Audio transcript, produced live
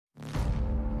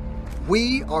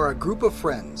We are a group of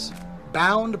friends,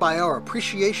 bound by our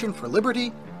appreciation for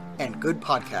liberty and good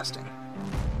podcasting.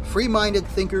 Free-minded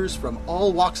thinkers from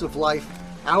all walks of life,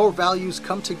 our values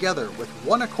come together with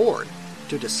one accord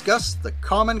to discuss the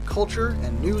common culture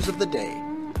and news of the day,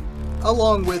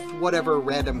 along with whatever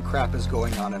random crap is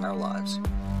going on in our lives.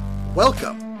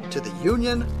 Welcome to the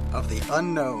Union of the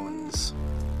Unknowns.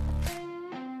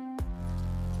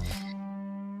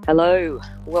 Hello,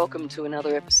 welcome to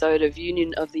another episode of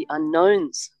Union of the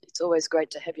Unknowns. It's always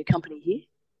great to have your company here.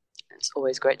 It's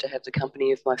always great to have the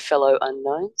company of my fellow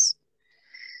unknowns.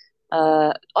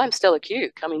 I'm Stella Q,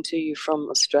 coming to you from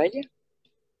Australia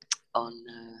on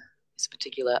this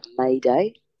particular May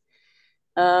Day.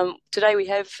 Today we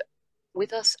have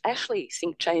with us Ashley,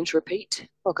 Think, Change, Repeat.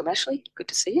 Welcome, Ashley. Good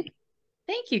to see you.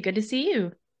 Thank you. Good to see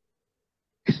you.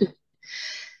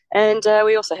 And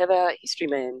we also have our history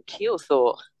man, Keel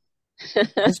Thor.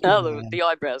 The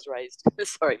eyebrows raised.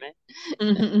 Sorry,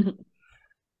 man.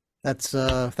 That's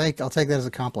I'll take that as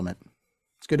a compliment.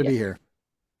 It's good to be here.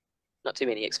 Not too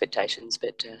many expectations,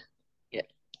 but yeah,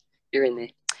 you're in there.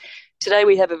 Today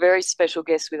we have a very special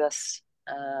guest with us,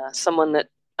 someone that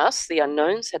us, the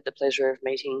Unknowns, had the pleasure of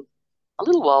meeting a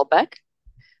little while back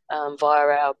via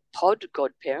our pod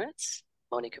godparents,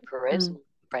 Monica Perez and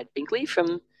Brad Binkley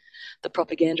from the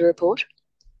Propaganda Report.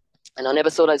 And I never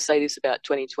thought I'd say this about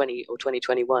 2020 or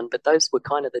 2021, but those were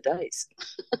kind of the days.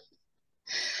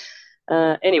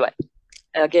 Anyway,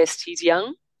 our guest, he's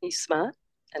young, he's smart,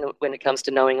 and when it comes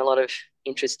to knowing a lot of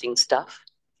interesting stuff,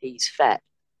 he's fat.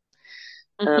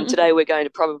 Today we're going to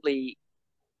probably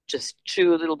just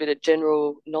chew a little bit of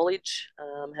general knowledge,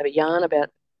 have a yarn about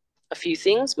a few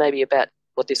things, maybe about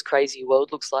what this crazy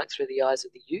world looks like through the eyes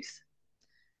of the youth,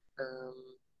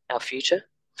 our future.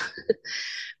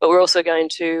 But we're also going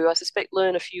to, I suspect,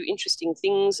 learn a few interesting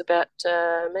things about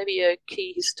maybe a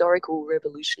key historical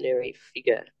revolutionary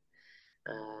figure.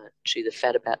 Chew the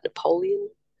fat about Napoleon,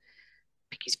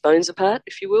 pick his bones apart,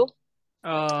 if you will.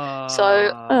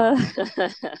 So,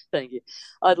 thank you.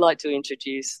 I'd like to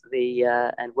introduce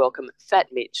and welcome Fat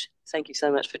Mitch. Thank you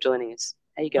so much for joining us.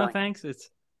 How you going? Oh, thanks.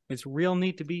 It's real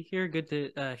neat to be here. Good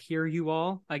to hear you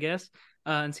all, I guess,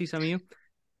 and see some of you.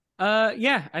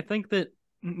 Yeah, I think that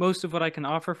most of what I can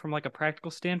offer from like a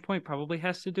practical standpoint probably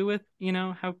has to do with,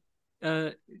 how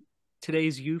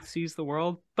today's youth sees the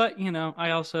world. But,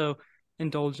 I also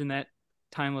indulge in that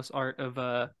timeless art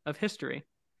of history.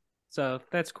 So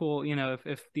that's cool.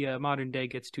 If the modern day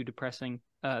gets too depressing,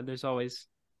 there's always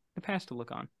the past to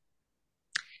look on.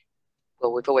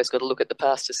 Well, we've always got to look at the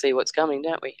past to see what's coming,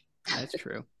 don't we? That's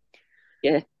true.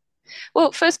 Yeah.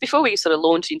 Well, first, before we sort of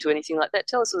launch into anything like that,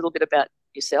 tell us a little bit about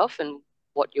yourself and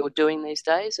what you're doing these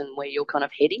days and where you're kind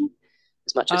of heading,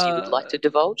 as much as you would like to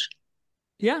divulge.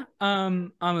 Yeah,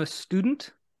 I'm a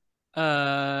student.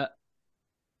 I'm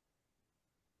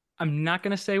not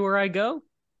going to say where I go,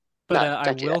 but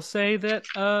I will say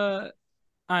that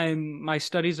my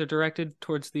studies are directed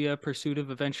towards the pursuit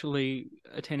of eventually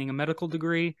attaining a medical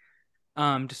degree,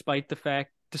 despite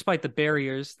the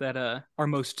barriers that are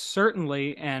most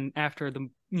certainly, and after the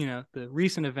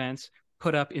recent events,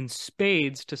 put up in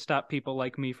spades to stop people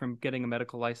like me from getting a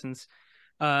medical license.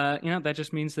 That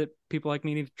just means that people like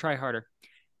me need to try harder.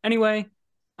 Anyway,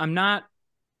 I'm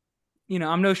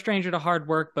no stranger to hard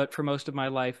work, but for most of my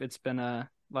life, it's been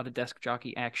a lot of desk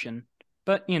jockey action.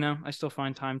 But, I still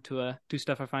find time to do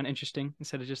stuff I find interesting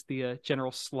instead of just the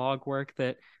general slog work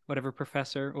that whatever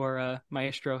professor or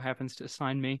maestro happens to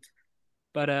assign me.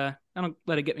 But I don't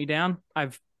let it get me down.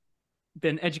 I've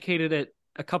been educated at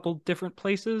a couple different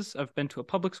places. I've been to a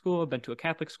public school. I've been to a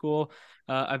Catholic school.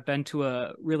 I've been to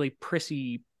a really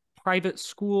prissy private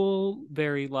school,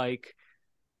 very like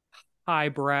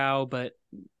highbrow, but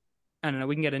I don't know.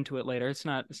 We can get into it later. It's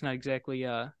not exactly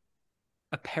a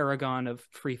paragon of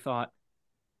free thought.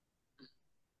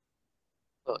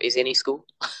 Well, is any school?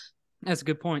 That's a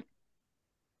good point.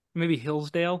 Maybe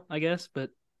Hillsdale, I guess, but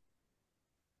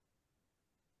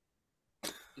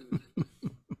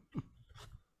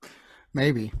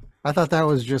Maybe. I thought that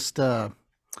was just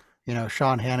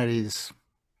Sean Hannity's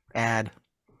ad.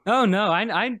 Oh no,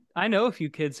 I know a few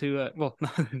kids who well,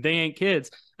 they ain't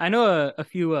kids. I know a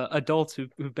few adults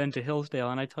who've been to Hillsdale,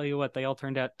 and I tell you what, they all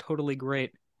turned out totally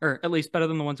great, or at least better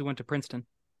than the ones who went to Princeton.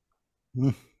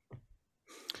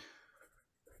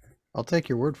 I'll take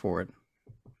your word for it.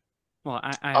 Well,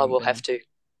 I will have to.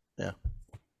 Yeah.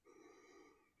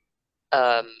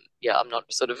 Yeah, I'm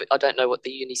not I don't know what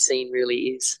the uni scene really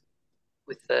is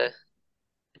with the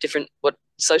different, what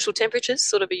social temperatures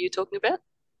sort of are you talking about?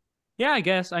 Yeah, I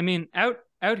guess. I mean, out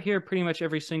here, pretty much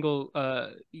every single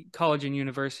college and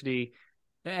university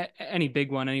any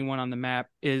big one, anyone on the map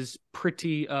is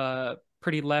pretty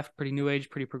left, pretty new age,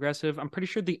 pretty progressive. I'm pretty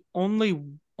sure the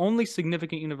only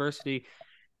significant university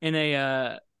in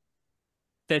a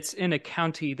that's in a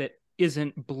county that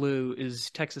isn't blue is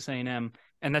Texas A&M,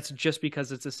 and that's just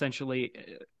because it's essentially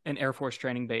an Air Force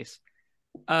training base.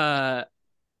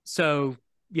 So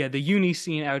yeah, the uni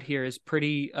scene out here is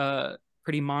pretty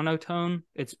monotone.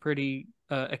 It's pretty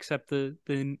accept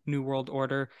the New World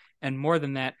Order, and more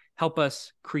than that, help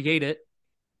us create it.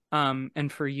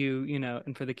 And for you,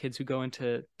 and for the kids who go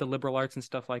into the liberal arts and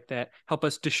stuff like that, help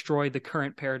us destroy the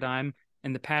current paradigm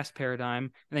and the past paradigm.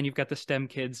 And then you've got the STEM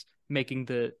kids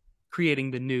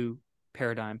creating the new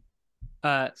paradigm.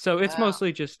 So it's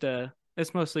mostly just a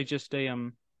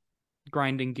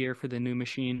grinding gear for the new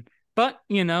machine. But,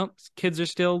 kids are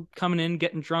still coming in,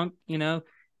 getting drunk,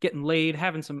 getting laid,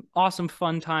 having some awesome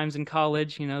fun times in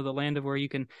college, the land of where you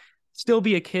can still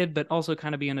be a kid, but also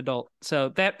kind of be an adult. So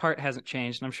that part hasn't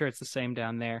changed, and I'm sure it's the same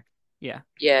down there. Yeah.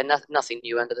 Yeah, nothing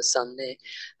new under the sun there.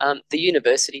 The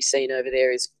university scene over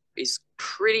there is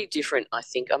pretty different, I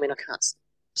think. I mean, I can't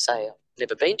say I've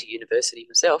never been to university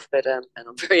myself, but and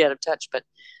I'm very out of touch, but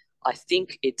I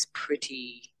think it's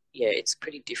pretty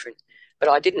different. But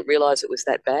I didn't realize it was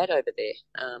that bad over there.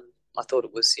 I thought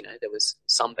it was, there was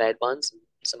some bad ones and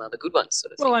some other good ones,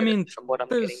 sort of thing. Well, I mean, from what I'm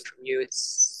getting from you, it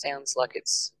sounds like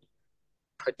it's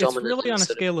predominantly. It's really on a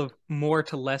scale of more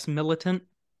to less militant.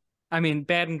 I mean,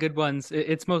 bad and good ones,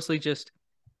 it's mostly just,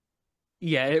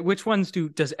 which ones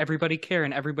does everybody care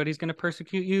and everybody's going to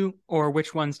persecute you, or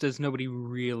which ones does nobody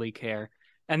really care?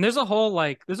 And there's a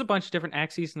bunch of different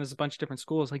axes, and there's a bunch of different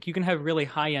schools. Like, you can have really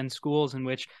high-end schools in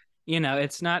which,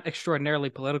 it's not extraordinarily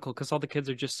political because all the kids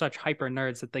are just such hyper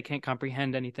nerds that they can't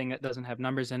comprehend anything that doesn't have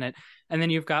numbers in it. And then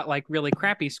you've got like really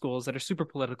crappy schools that are super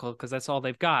political because that's all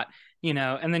they've got,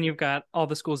 and then you've got all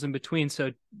the schools in between.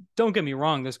 So don't get me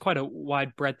wrong, there's quite a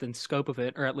wide breadth and scope of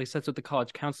it, or at least that's what the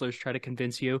college counselors try to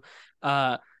convince you.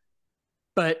 But,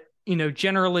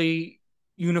 generally,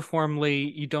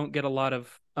 uniformly, you don't get a lot of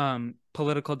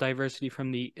political diversity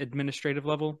from the administrative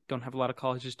level. Don't have a lot of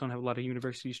colleges, don't have a lot of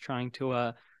universities trying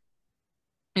to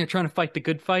fight the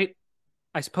good fight.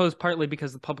 I suppose partly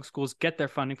because the public schools get their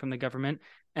funding from the government,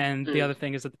 and the other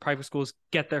thing is that the private schools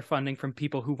get their funding from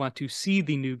people who want to see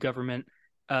the new government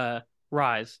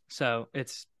rise. So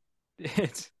it's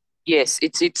Yes,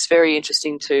 it's very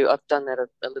interesting too. I've done that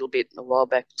a little bit a while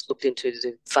back, looked into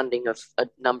the funding of a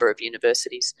number of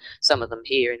universities, some of them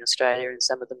here in Australia and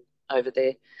some of them over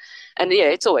there. And yeah,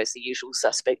 it's always the usual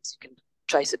suspects. You can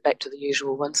trace it back to the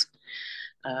usual ones,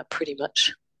 pretty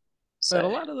much. So. But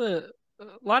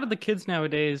a lot of the kids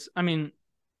nowadays, I mean,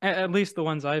 at least the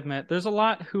ones I've met, there's a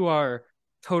lot who are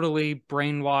totally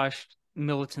brainwashed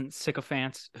militant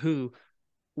sycophants who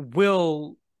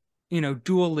will,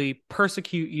 dually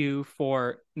persecute you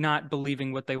for not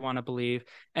believing what they want to believe,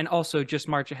 and also just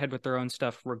march ahead with their own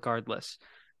stuff regardless.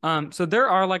 So there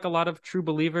are like a lot of true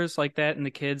believers like that in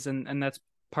the kids, and that's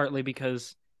partly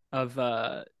because of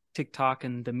TikTok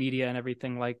and the media and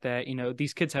everything like that.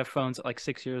 These kids have phones at like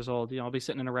 6 years old. I'll be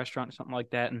sitting in a restaurant or something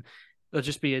like that, and there'll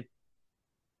just be a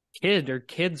kid or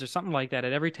kids or something like that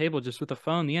at every table just with a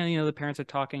phone. The parents are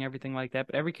talking, everything like that,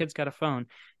 but every kid's got a phone.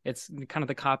 It's kind of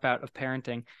the cop out of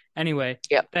parenting. Anyway,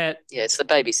 it's the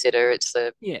babysitter, it's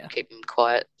the keep them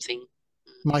quiet thing.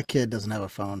 My kid doesn't have a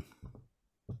phone.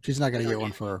 She's not going to get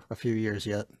one for a few years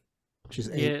yet. She's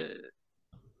 8. Yeah.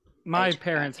 My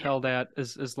parents held out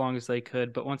as long as they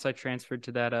could, but once I transferred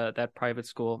to that private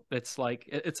school, it's like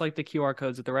the QR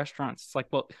codes at the restaurants. It's like,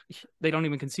 well, they don't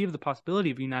even conceive of the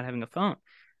possibility of you not having a phone.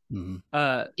 Mm-hmm.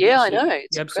 I know.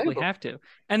 It's you absolutely incredible. have to.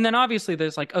 And then obviously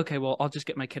there's like, okay, well, I'll just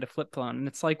get my kid a flip phone, and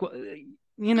it's like,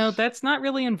 well, that's not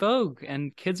really in vogue,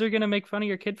 and kids are gonna make fun of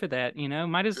your kid for that.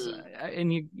 Might as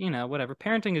and whatever.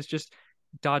 Parenting is just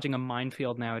dodging a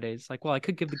minefield nowadays. Like, well, I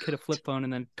could give the kid a flip phone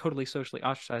and then totally socially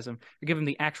ostracize him, or give him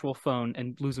the actual phone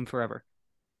and lose him forever.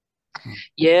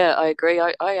 Yeah, I agree.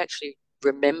 I actually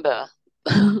remember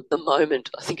the moment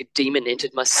I think a demon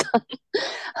entered my son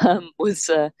was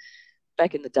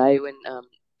back in the day when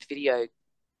video.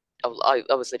 I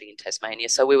was living in Tasmania,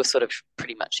 so we were sort of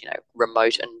pretty much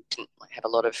remote and didn't have a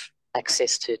lot of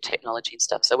access to technology and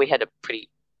stuff. So we had a pretty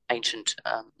ancient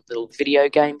little video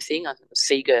game thing. I think it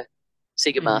was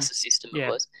Sega Master System it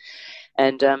was,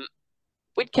 and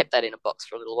we'd kept that in a box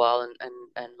for a little while,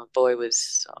 and my boy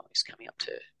was he's coming up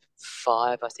to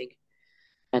 5, I think,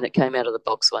 and it came out of the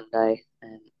box one day,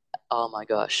 and oh my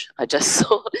gosh, I just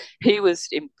saw he was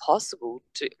impossible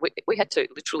to. We had to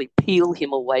literally peel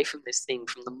him away from this thing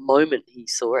from the moment he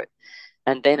saw it,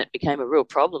 and then it became a real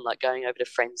problem, like going over to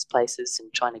friends' places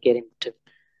and trying to get him to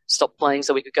stop playing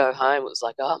so we could go home. It was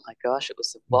like, oh my gosh, it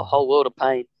was a whole world of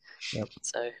pain. Yep.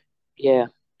 So yeah,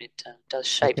 it does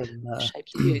shape the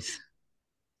youth.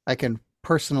 I can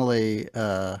personally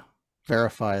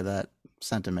verify that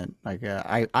sentiment. Like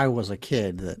I was a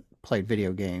kid that played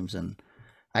video games, and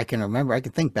I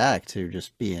can think back to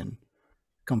just being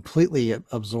completely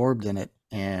absorbed in it,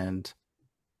 and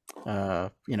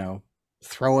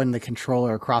throwing the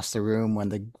controller across the room when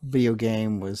the video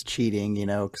game was cheating,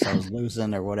 because I was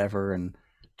losing or whatever, and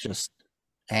just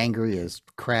angry as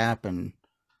crap, and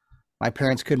my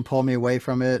parents couldn't pull me away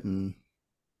from it, and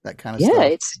that kind of stuff. Yeah,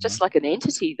 it's just like an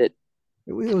entity that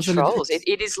controls.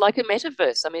 It is like a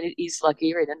metaverse. I mean, it is like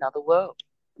you're in another world.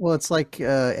 Well, it's like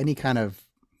any kind of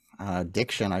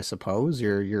addiction, I suppose.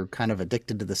 You're kind of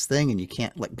addicted to this thing, and you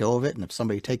can't let go of it. And if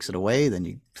somebody takes it away, then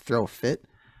you throw a fit.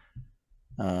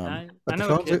 But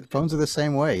the phones are the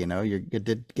same way. You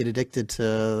get addicted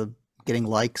to getting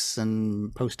likes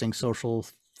and posting social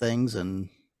things, and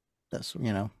that's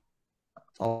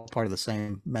all part of the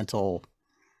same mental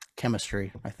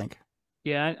chemistry, I think.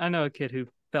 Yeah, I know a kid who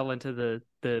fell into the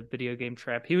video game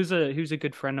trap. He was a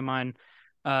good friend of mine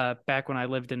back when I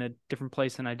lived in a different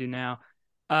place than I do now.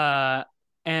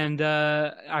 And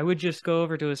I would just go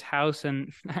over to his house,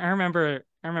 and I remember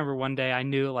one day I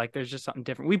knew like there's just something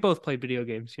different. We both played video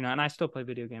games, and I still play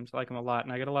video games. I like them a lot,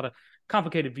 and I got a lot of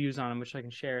complicated views on them, which I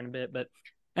can share in a bit. But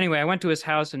anyway, I went to his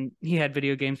house, and he had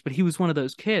video games, but he was one of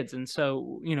those kids, and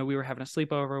so we were having a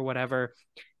sleepover or whatever,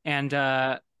 and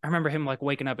I remember him like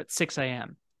waking up at 6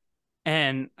 a.m.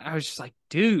 and I was just like,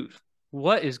 dude,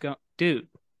 dude,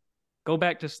 go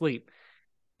back to sleep.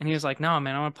 And he was like, no,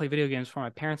 man, I want to play video games before my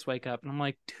parents wake up. And I'm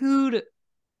like, dude,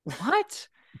 what?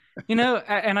 And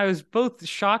I was both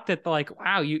shocked at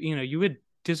wow, you would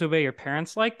disobey your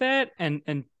parents like that. And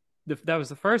that was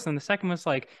the first. And the second was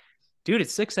like, dude,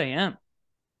 it's 6 a.m.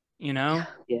 Yeah.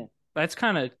 That's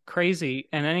kind of crazy.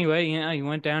 And anyway, he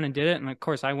went down and did it. And of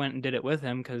course I went and did it with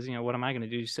him because, what am I going to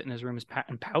do? Sit in his room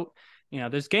and pout?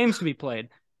 There's games to be played.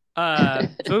 So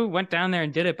we went down there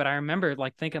and did it. But I remember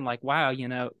thinking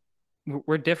wow,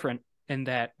 we're different in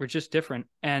that we're just different.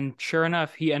 And sure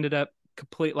enough, he ended up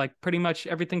pretty much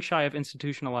everything shy of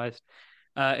institutionalized.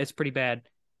 It's pretty bad.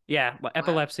 Yeah.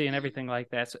 Epilepsy and everything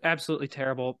like that. So absolutely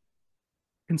terrible.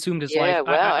 Consumed his life.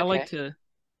 Wow, I like to,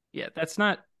 that's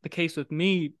not the case with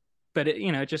me, but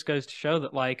it just goes to show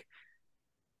that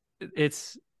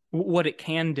it's what it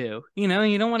can do, you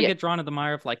don't want to get drawn to the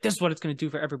mire of this is what it's going to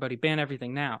do for everybody. Ban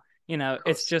everything now.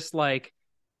 It's just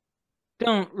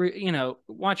don't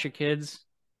watch your kids,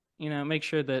 make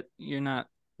sure that you're not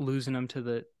losing them to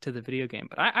the video game.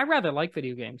 But I rather like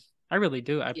video games. I really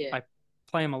do. I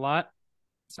play them a lot.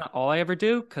 It's not all I ever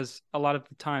do, because a lot of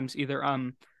the times either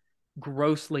I'm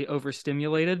grossly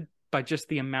overstimulated by just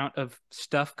the amount of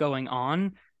stuff going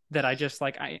on that I just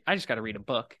I just got to read a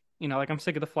book. I'm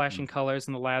sick of the flashing colors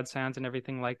and the loud sounds and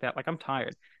everything like that. I'm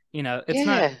tired.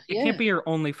 It can't be your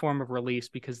only form of release,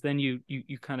 because then you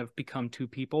kind of become two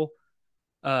people.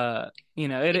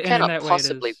 It cannot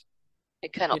possibly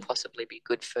be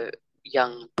good for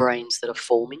young brains that are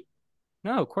forming.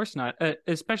 No, of course not.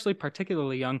 Especially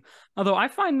particularly young. Although I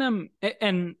find them,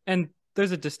 and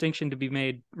there's a distinction to be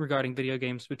made regarding video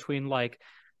games between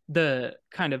the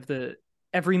kind of the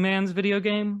everyman's video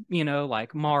game,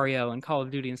 like Mario and Call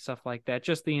of Duty and stuff like that.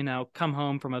 Just the, come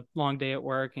home from a long day at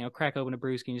work, crack open a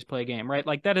brewski and just play a game, right?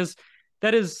 That is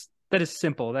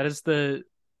simple. That is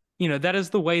that is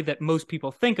the way that most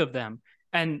people think of them.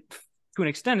 And to an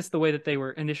extent, it's the way that they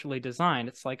were initially designed.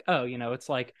 It's it's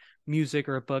like music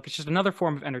or a book. It's just another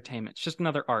form of entertainment. It's just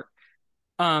another art.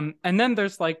 And then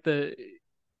there's the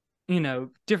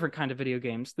different kind of video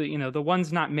games. The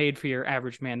ones not made for your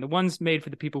average man. The ones made for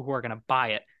the people who are going to buy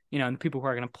it. And the people who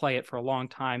are going to play it for a long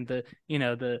time. The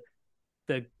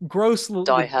gross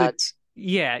diehards.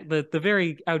 The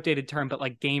very outdated term, but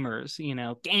gamers.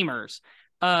 Gamers.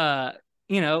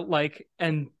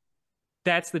 And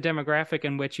that's the demographic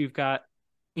in which you've got,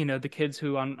 the kids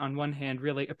who on one hand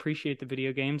really appreciate the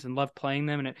video games and love playing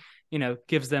them, and it,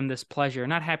 gives them this pleasure,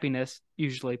 not happiness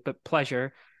usually, but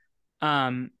pleasure.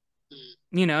 And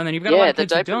then you've got a lot of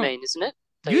kids the dopamine, isn't it?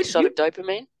 The shot of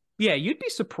dopamine. Yeah, you'd be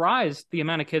surprised the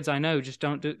amount of kids I know just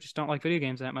don't like video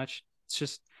games that much.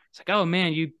 It's oh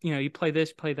man, you play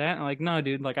this, play that. And no,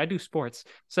 dude, I do sports.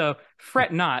 So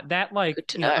fret not. That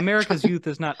America's youth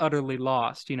is not utterly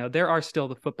lost. There are still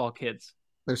the football kids.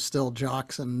 There's still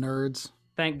jocks and nerds.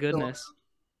 Thank goodness.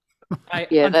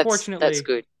 Unfortunately, that's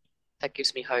good. That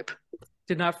gives me hope.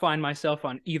 Did not find myself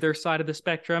on either side of the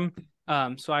spectrum.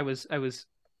 So I was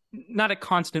not a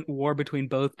constant war between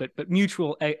both, but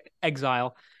mutual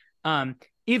exile.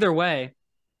 Either way,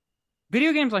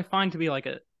 video games I find to be like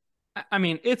I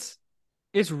mean, it's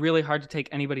really hard to take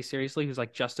anybody seriously who's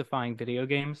like justifying video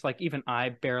games. Like even I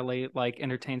barely like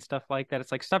entertain stuff like that.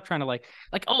 It's like, stop trying to like,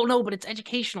 oh no, but it's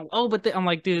educational. Oh, but I'm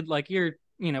like, dude, like you're,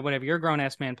 whatever, you're a grown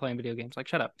ass man playing video games. Like,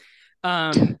 shut up.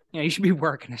 You should be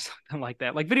working or something like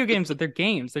that. Like video games, they're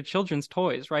games, they're children's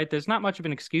toys, right? There's not much of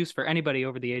an excuse for anybody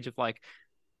over the age of like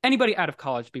anybody out of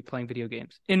college to be playing video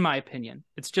games, in my opinion.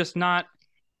 It's just not.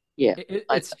 Yeah,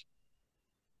 it's.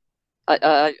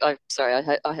 I'm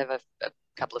sorry. I have a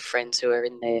couple of friends who are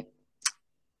in their,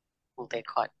 well, they're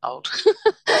quite old,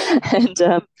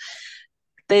 and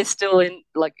they're still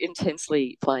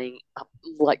intensely playing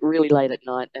like really late at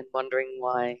night and wondering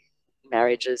why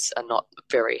marriages are not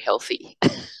very healthy.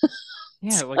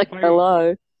 Yeah, like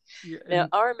hello. Now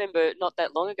I remember not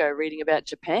that long ago reading about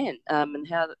Japan and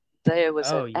how there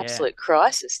was an absolute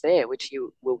crisis there, which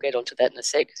you will get onto that in a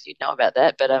sec because you know about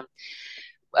that. But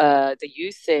the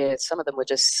youth there, some of them were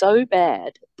just so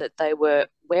bad that they were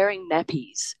wearing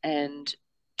nappies and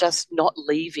just not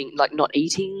leaving, like not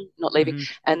eating, not leaving,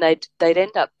 and they'd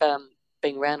end up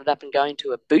being rounded up and going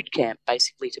to a boot camp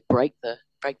basically to break the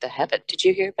habit. Did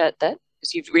you hear about that?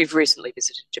 Because we've recently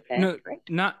visited Japan, no, correct?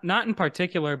 Not in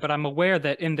particular, but I'm aware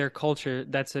that in their culture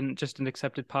that's just an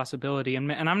accepted possibility.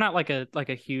 And I'm not like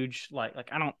a huge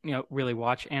like I don't really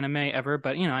watch anime ever,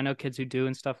 but I know kids who do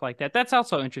and stuff like that. That's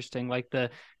also interesting, like the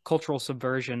cultural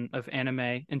subversion of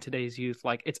anime in today's youth.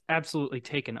 Like it's absolutely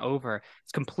taken over.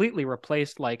 It's completely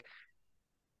replaced like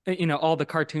all the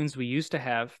cartoons we used to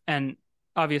have. And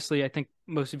obviously, I think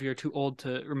most of you are too old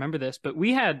to remember this, but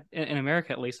we had, in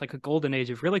America at least, like a golden age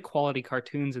of really quality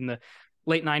cartoons in the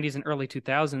late 90s and early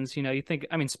 2000s. You think,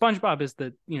 I mean, SpongeBob is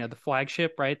the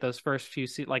flagship, right? Those first few,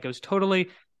 like it was totally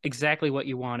exactly what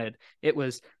you wanted. It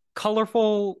was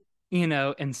colorful,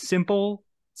 and simple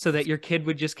so that your kid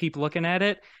would just keep looking at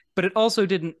it. But it also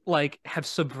didn't like have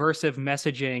subversive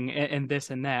messaging and this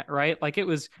and that, right? Like it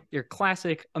was your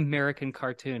classic American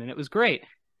cartoon and it was great,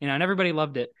 and everybody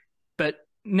loved it. But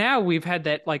now we've had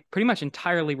that like pretty much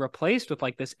entirely replaced with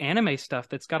like this anime stuff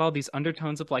that's got all these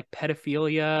undertones of like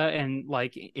pedophilia and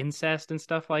like incest and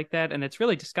stuff like that. And it's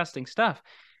really disgusting stuff.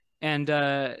 And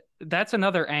that's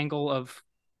another angle of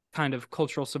kind of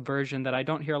cultural subversion that I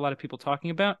don't hear a lot of people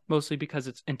talking about, mostly because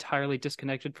it's entirely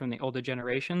disconnected from the older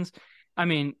generations. I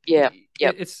mean,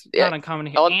 it's not uncommon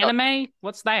to hear anime.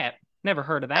 What's that? Never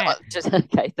heard of that.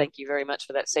 Okay, thank you very much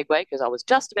for that segue, because I was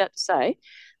just about to say,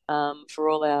 for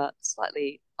all our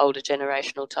slightly older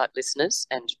generational type listeners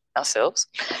and ourselves,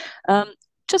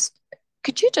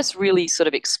 could you just really sort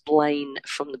of explain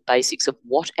from the basics of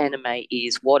what anime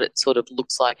is, what it sort of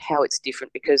looks like, how it's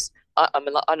different? Because I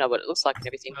mean, I know what it looks like and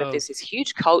everything, but there's this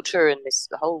huge culture and this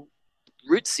whole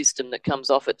root system that comes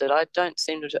off it that I don't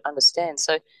seem to understand.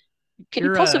 So can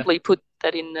you possibly put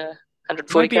that in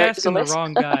 140 characters or less? Might be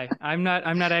asking the wrong guy. I'm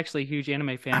not actually a huge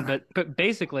anime fan, but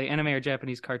basically anime are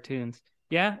Japanese cartoons.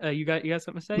 Yeah, you got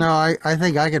something to say? No, I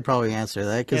think I could probably answer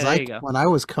that, because when I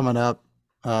was coming up,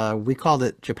 we called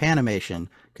it Japanimation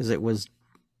because it was,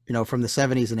 from the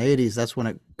 70s and 80s. That's when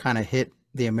it kind of hit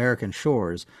the American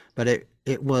shores. But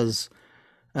it was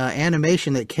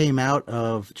animation that came out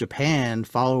of Japan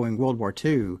following World War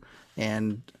II,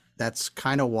 and that's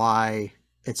kind of why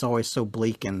it's always so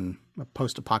bleak and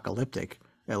post-apocalyptic,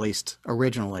 at least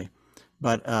originally.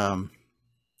 But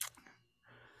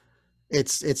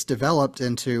it's developed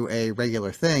into a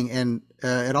regular thing, and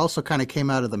it also kind of came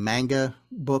out of the manga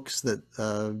books that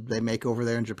they make over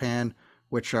there in Japan,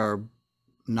 which are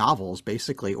novels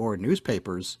basically, or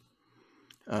newspapers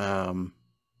that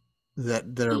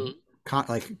are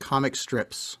like comic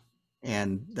strips,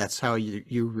 and that's how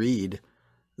you read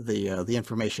the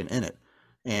information in it.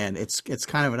 And it's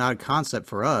kind of an odd concept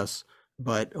for us,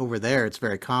 but over there it's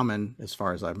very common as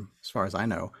far as I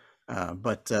know.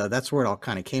 But that's where it all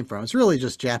kind of came from. It's really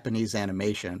just Japanese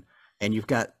animation, and you've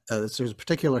got there's a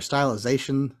particular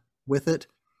stylization with it,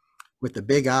 with the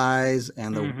big eyes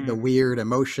and the weird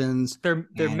emotions. They're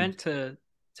meant to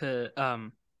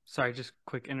sorry, just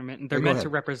quick intermittent. They're meant to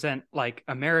represent like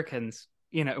Americans,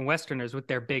 and Westerners with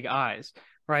their big eyes,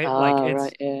 right?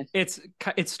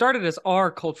 It started as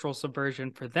our cultural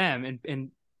subversion for them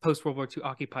in post World War II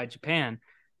occupied Japan.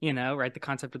 Right? The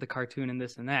concept of the cartoon and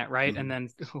this and that, right? And then,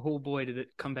 oh boy, did it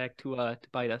come back to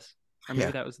bite us. Or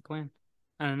maybe that was the plan.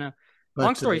 I don't know. But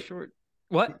long story short,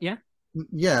 what? Yeah?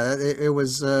 Yeah, it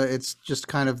was, it's just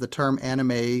kind of the term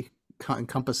anime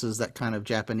encompasses that kind of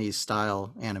Japanese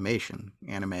style animation.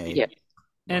 Anime. Yeah.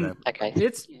 And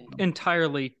it's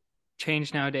entirely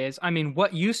changed nowadays. I mean,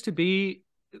 what used to be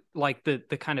like the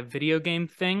kind of video game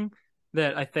thing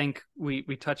that I think we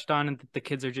touched on, and that the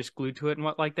kids are just glued to it and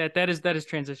what like that. That is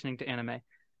transitioning to anime.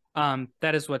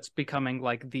 That is what's becoming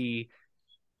like the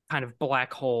kind of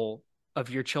black hole of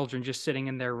your children just sitting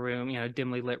in their room,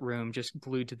 dimly lit room, just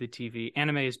glued to the TV.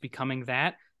 Anime is becoming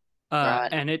that, Right.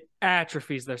 and it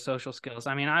atrophies their social skills.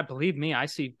 I mean, I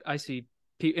see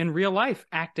in real life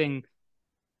acting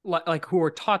like who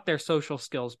are taught their social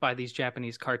skills by these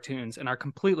Japanese cartoons and are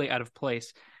completely out of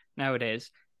place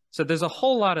nowadays. So there's a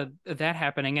whole lot of that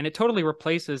happening, and it totally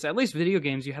replaces, at least video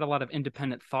games, you had a lot of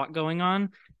independent thought going on.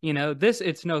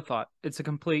 It's no thought. It's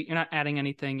you're not adding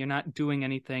anything, you're not doing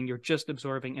anything, you're just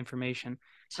absorbing information.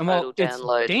 And while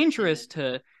it's dangerous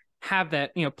to have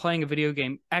that, playing a video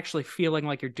game, actually feeling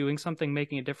like you're doing something,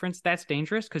 making a difference, that's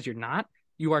dangerous because you're not.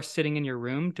 You are sitting in your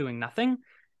room doing nothing.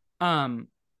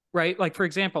 Right? Like, for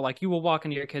example, like you will walk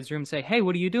into your kid's room and say, "Hey,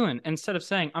 what are you doing?" And instead of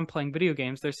saying, "I'm playing video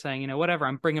games," they're saying, whatever,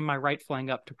 I'm bringing my right flank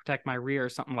up to protect my rear or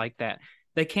something like that.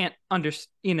 They can't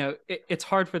understand, it's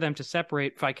hard for them to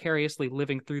separate vicariously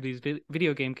living through these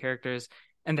video game characters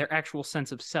and their actual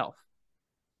sense of self.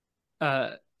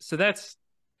 So that's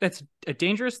a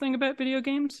dangerous thing about video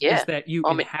games, is that you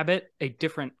inhabit a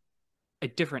different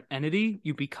entity.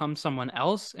 You become someone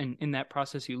else, and in that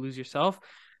process, you lose yourself.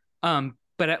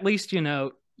 But at least,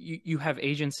 you have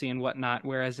agency and whatnot,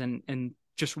 whereas in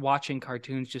just watching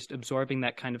cartoons, just absorbing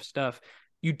that kind of stuff,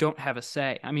 you don't have a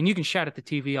say. I mean, you can shout at the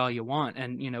TV all you want,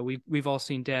 and we've all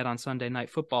seen Dad on Sunday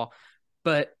Night Football,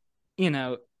 but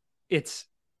it's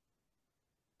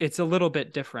a little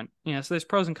bit different. So there's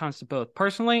pros and cons to both.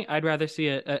 Personally, I'd rather see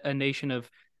a nation of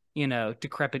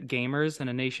decrepit gamers than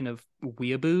a nation of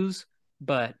weeaboos,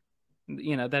 but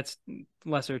that's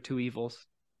lesser of two evils.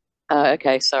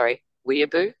 Okay, sorry,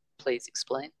 weeaboo. Please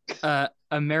explain.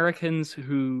 Americans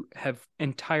who have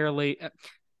entirely...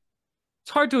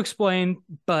 It's hard to explain,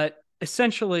 but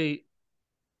essentially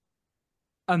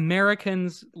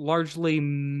Americans largely,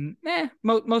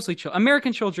 mostly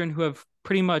American children who have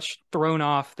pretty much thrown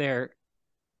off their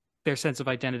sense of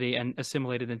identity and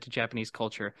assimilated into Japanese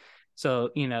culture.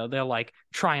 So, they'll like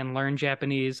try and learn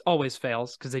Japanese, always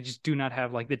fails because they just do not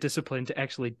have like the discipline to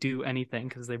actually do anything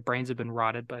because their brains have been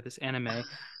rotted by this anime.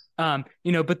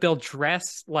 But they'll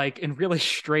dress like in really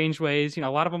strange ways. A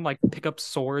lot of them like pick up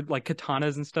sword, like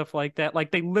katanas and stuff like that. Like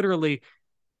they literally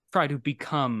try to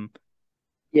become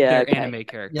their anime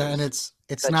characters. Yeah, and it's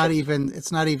not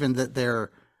even that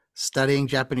they're studying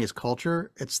Japanese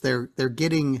culture. It's they're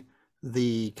getting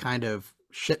the kind of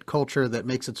shit culture that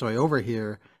makes its way over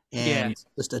here and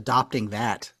just adopting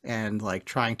that and like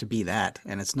trying to be that.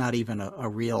 And it's not even a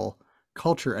real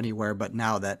culture anywhere, but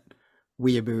now that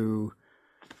weeaboo.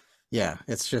 Yeah,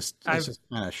 it's just kind of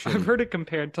shitty. I've heard it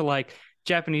compared to like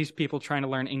Japanese people trying to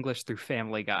learn English through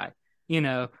Family Guy,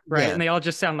 right? Yeah. And they all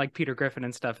just sound like Peter Griffin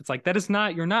and stuff. It's like,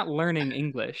 you're not learning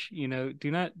English, do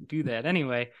not do that.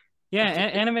 Anyway, yeah,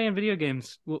 anime and video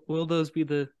games, will those be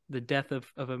the death of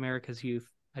America's youth?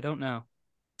 I don't know.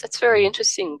 That's very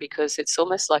interesting because it's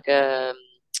almost like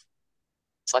it's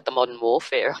like the modern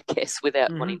warfare, I guess,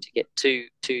 without wanting to get too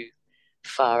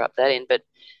far up that end. But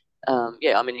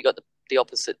I mean, you got the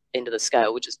opposite end of the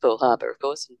scale, which is Pearl Harbor, of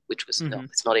course, which was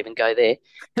let's not even go there.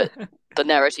 But the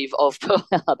narrative of Pearl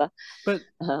Harbor. But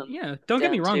don't get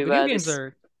me wrong, video games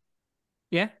are.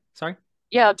 Yeah, sorry.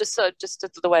 Yeah, just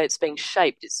the way it's being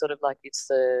shaped, it's sort of like it's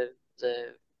the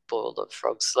boil the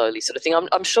frog slowly sort of thing.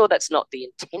 I'm sure that's not the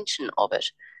intention of it,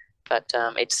 but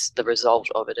it's the result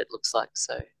of it. It looks like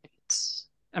so. It's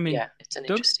it's an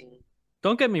interesting.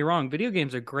 Don't get me wrong, video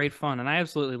games are great fun, and I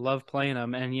absolutely love playing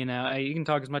them. And, you can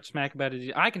talk as much smack about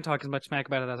it. I can talk as much smack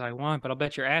about it as I want, but I'll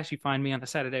bet your ass you find me on a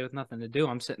Saturday with nothing to do.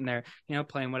 I'm sitting there,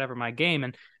 playing whatever my game.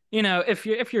 And,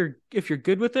 if you're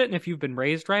good with it, and if you've been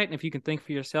raised right, and if you can think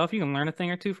for yourself, you can learn a thing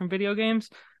or two from video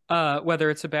games. Whether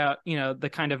it's about, the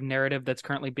kind of narrative that's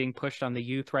currently being pushed on the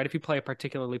youth, right? If you play a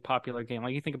particularly popular game,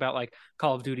 like you think about like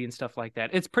Call of Duty and stuff like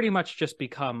that, it's pretty much just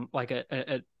become like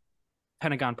a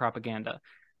Pentagon propaganda.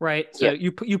 Right. So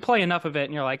you play enough of it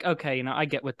and you're like, okay, I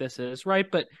get what this is. Right.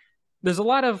 But there's a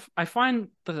lot of, I find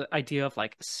the idea of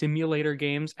like simulator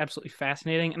games absolutely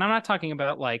fascinating. And I'm not talking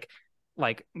about like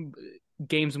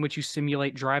games in which you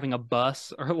simulate driving a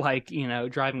bus or like,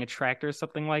 driving a tractor or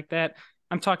something like that.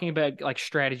 I'm talking about like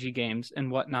strategy games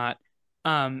and whatnot.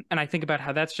 And I think about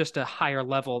how that's just a higher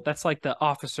level. That's like the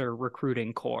officer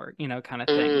recruiting corps, kind of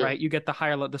thing, right? You get the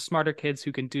higher level, the smarter kids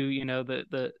who can do,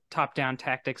 the top down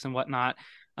tactics and whatnot.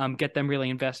 Get them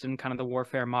really invested in kind of the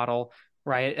warfare model,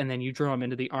 right? And then you draw them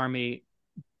into the army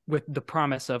with the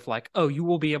promise of like, oh, you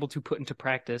will be able to put into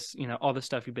practice, all the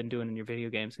stuff you've been doing in your video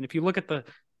games. And if you look at the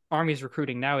Army's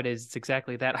recruiting nowadays, it's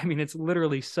exactly that. I mean, it's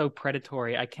literally so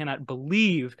predatory. I cannot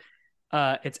believe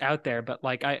it's out there. But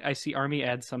like I see Army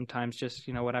ads sometimes, just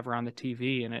whatever on the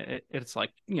TV, and it's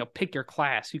like pick your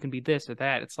class, you can be this or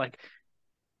that. It's like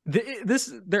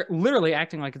they're literally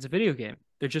acting like it's a video game.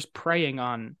 They're just preying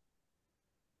on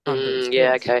those kids.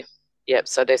 Yeah, okay. Yep,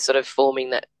 so they're sort of forming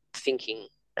that thinking,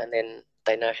 and then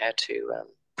they know how to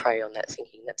prey on that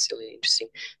thinking. That's really interesting.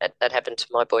 That happened to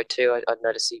my boy too. I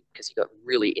noticed because he got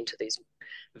really into these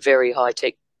very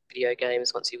high-tech video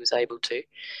games once he was able to.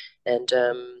 And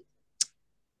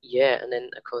yeah, and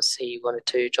then of course he wanted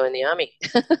to join the army.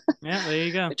 Yeah, there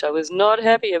you go. Which I was not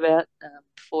happy about.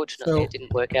 Fortunately, it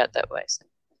didn't work out that way. So.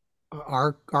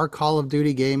 Are Call of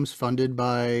Duty games funded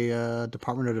by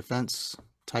Department of Defense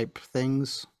type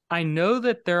things? I know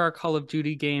that there are Call of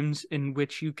Duty games in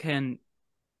which you can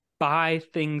buy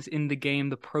things in the game,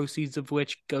 the proceeds of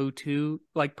which go to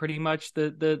like pretty much the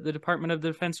Department of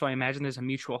Defense. So I imagine there's a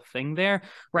mutual thing there,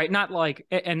 right? Not like,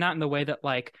 and not in the way that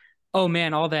like, oh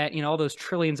man, all that, all those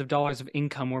trillions of dollars of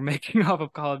income we're making off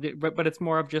of Call of Duty, but it's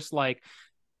more of just like,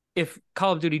 if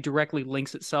Call of Duty directly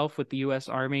links itself with the U.S.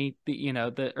 Army,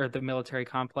 the military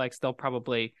complex, they'll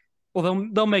probably,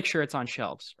 they'll make sure it's on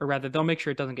shelves, or rather, they'll make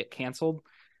sure it doesn't get canceled.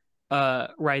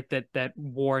 Right, that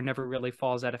war never really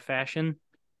falls out of fashion.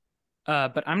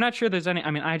 But I'm not sure there's any.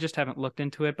 I mean, I just haven't looked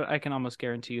into it, but I can almost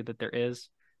guarantee you that there is.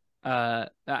 I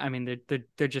mean,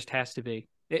 there just has to be.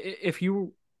 If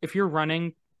you're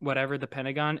running whatever the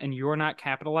Pentagon and you're not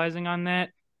capitalizing on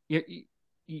that,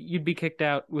 you'd be kicked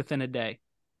out within a day.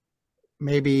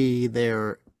 Maybe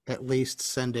they're at least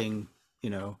sending,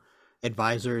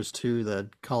 advisors to the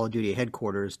Call of Duty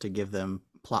headquarters to give them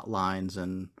plot lines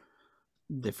and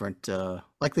different,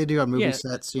 like they do on movie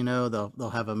sets.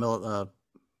 They'll have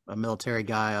a military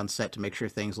guy on set to make sure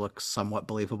things look somewhat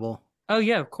believable. Oh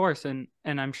yeah, of course, and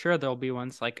I'm sure there'll be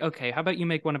ones like, okay, how about you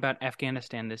make one about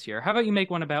Afghanistan this year? How about you make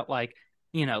one about like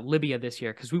Libya this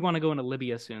year, because we want to go into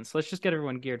Libya soon. So let's just get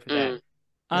everyone geared for that.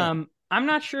 Yeah. I'm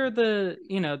not sure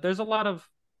there's a lot of,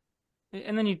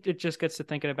 and then it just gets to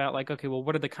thinking about like, okay, well,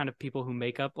 what are the kind of people who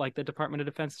make up like the Department of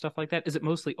Defense, stuff like that? Is it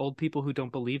mostly old people who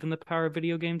don't believe in the power of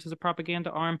video games as a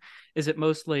propaganda arm? Is it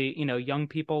mostly, young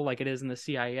people like it is in the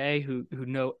CIA who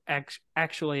know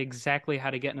actually exactly how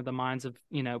to get into the minds of,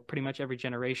 pretty much every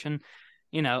generation?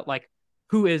 Like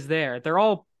who is there? They're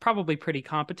all probably pretty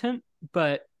competent,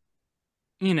 but,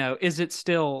 is it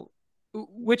still,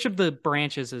 which of the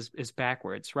branches is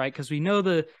backwards, right? Because we know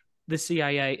the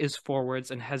CIA is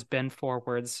forwards and has been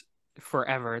forwards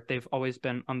forever. They've always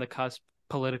been on the cusp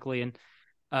politically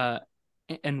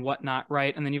and whatnot,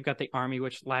 right? And then you've got the Army,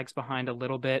 which lags behind a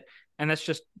little bit, and that's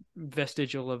just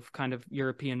vestigial of kind of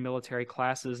European military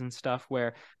classes and stuff,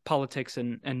 where politics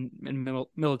and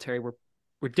military were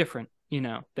different.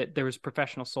 That there was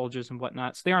professional soldiers and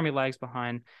whatnot. So the Army lags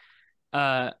behind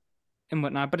and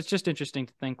whatnot. But it's just interesting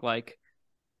to think like,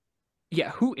 yeah,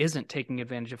 who isn't taking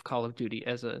advantage of Call of Duty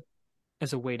as a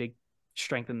way to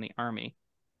strengthen the Army?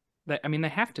 They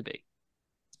have to be.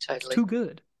 Totally. It's too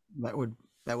good. That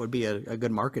would be a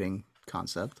good marketing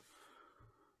concept.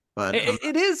 But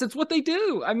it is. It's what they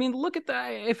do. I mean, look at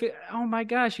that. Oh my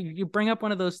gosh, you bring up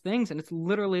one of those things, and it's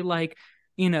literally like,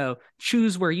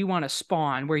 choose where you want to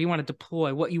spawn, where you want to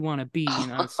deploy, what you want to be.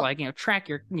 It's like, track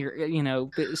your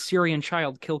Syrian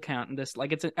child kill count, and this,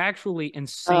 like, it's actually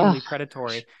insanely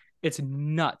predatory. It's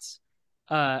nuts.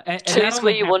 And choose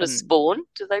where you want to spawn.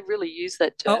 Do they really use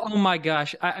that term? Oh my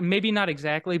gosh, maybe not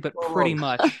exactly, but pretty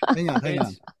much. Hang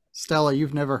on. Stella,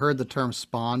 you've never heard the term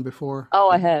spawn before? Oh,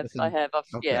 I have.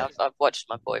 I've watched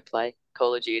my boy play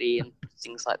Call of Duty and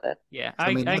things like that. Yeah,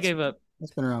 I gave up.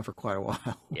 It's been around for quite a while.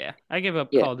 Yeah, I gave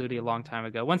up Call of Duty a long time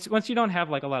ago. Once you don't have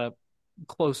like a lot of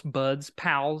close buds,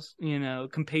 pals,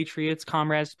 compatriots,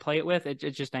 comrades to play it with, it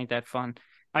just ain't that fun.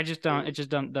 I just don't. It just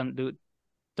doesn't do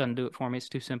it for me. It's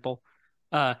too simple.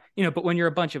 But when you're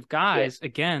a bunch of guys,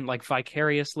 again, like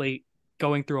vicariously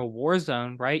going through a war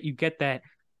zone, right? You get that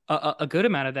a good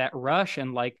amount of that rush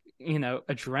and like,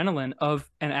 adrenaline of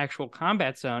an actual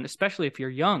combat zone, especially if you're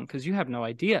young, because you have no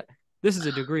idea. This is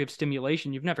a degree of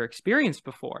stimulation you've never experienced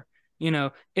before.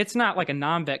 It's not like a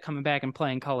non-vet coming back and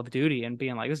playing Call of Duty and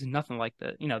being like, this is nothing like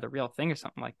the real thing or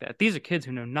something like that. These are kids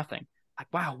who know nothing.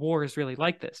 Like, wow, war is really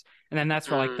like this. And then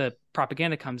that's where like the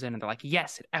propaganda comes in and they're like,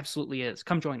 yes, it absolutely is.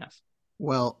 Come join us.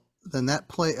 Well, then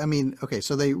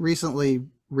so they recently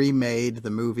remade the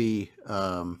movie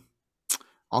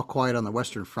All Quiet on the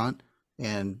Western Front,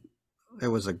 and it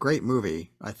was a great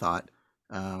movie, I thought.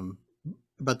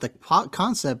 But the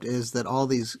concept is that all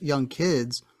these young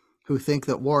kids who think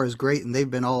that war is great and they've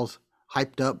been all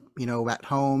hyped up, at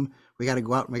home, we got to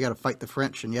go out and we got to fight the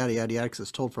French and yada, yada, yada, because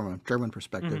it's told from a German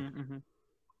perspective. Mm-hmm.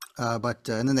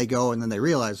 And then they go and then they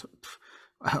realize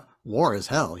war is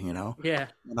hell, Yeah.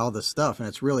 and all this stuff, and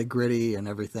it's really gritty and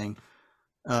everything.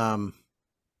 I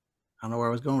don't know where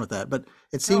I was going with that, but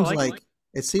it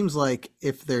seems like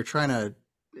if they're trying to,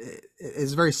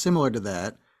 it's very similar to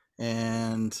that,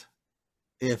 and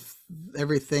if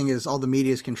everything is all the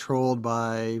media is controlled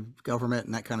by government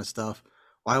and that kind of stuff,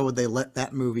 why would they let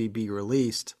that movie be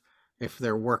released if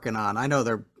they're working on? I know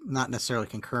they're not necessarily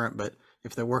concurrent, but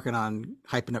if they're working on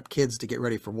hyping up kids to get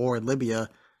ready for war in Libya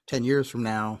 10 years from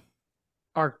now,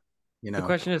 the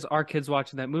question is, are kids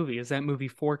watching that movie? Is that movie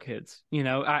for kids?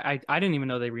 I didn't even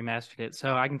know they remastered it.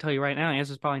 So I can tell you right now, the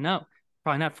answer is probably no.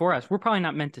 Probably not for us. We're probably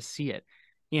not meant to see it,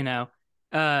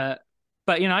 But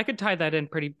I could tie that in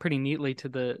pretty neatly to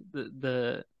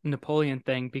the Napoleon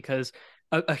thing, because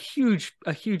a huge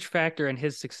factor in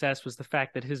his success was the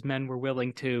fact that his men were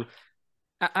willing to,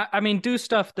 do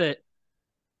stuff that,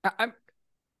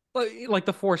 like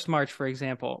the forced march, for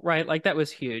example, right? Like that was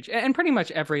huge, and pretty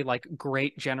much every like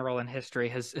great general in history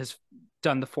has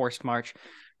done the forced march,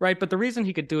 right? But the reason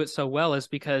he could do it so well is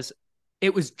because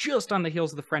it was just on the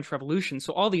heels of the French Revolution,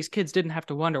 so all these kids didn't have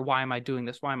to wonder, why am I doing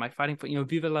this? Why am I fighting for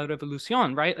Vive la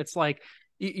Revolution, right? It's like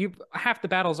you half the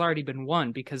battle's already been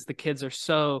won because the kids are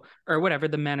so, or whatever,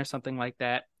 the men or something like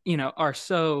that, are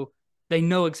so, they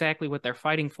know exactly what they're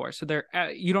fighting for, so they're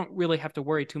you don't really have to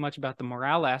worry too much about the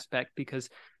morale aspect, because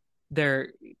they're,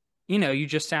 you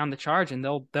just sound the charge and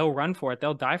they'll run for it.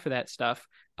 They'll die for that stuff.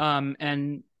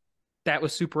 And that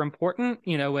was super important,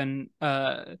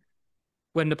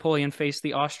 when Napoleon faced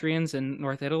the Austrians in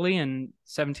North Italy in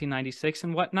 1796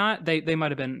 and whatnot.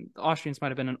 The Austrians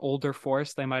might have been an older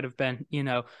force. They might have been,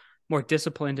 more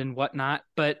disciplined and whatnot,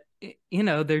 but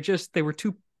they were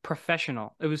too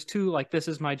professional. It was too like, this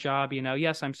is my job,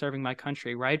 yes, I'm serving my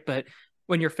country, right? But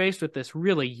when you're faced with this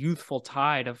really youthful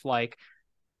tide of like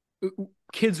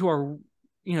kids who are,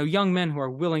 young men who are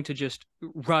willing to just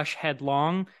rush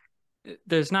headlong,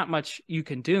 there's not much you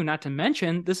can do. Not to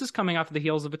mention, this is coming off of the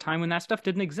heels of a time when that stuff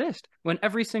didn't exist, when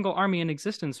every single army in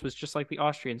existence was just like the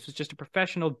Austrians, was just a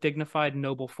professional, dignified,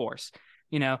 noble force,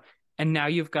 and now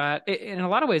you've got, in a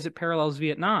lot of ways, it parallels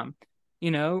Vietnam,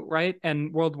 right?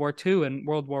 And World War II and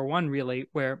World War I, really,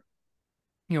 where,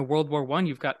 World War I,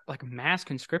 you've got like mass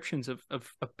conscriptions of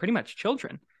pretty much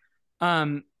children.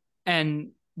 And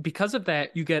because of that,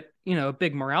 you get, a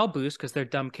big morale boost because they're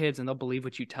dumb kids and they'll believe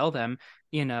what you tell them,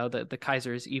 that the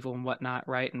Kaiser is evil and whatnot,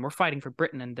 right? And we're fighting for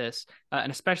Britain in this,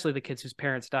 and especially the kids whose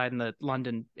parents died in the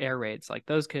London air raids. Like,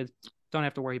 those kids, don't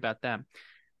have to worry about them.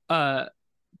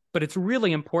 But it's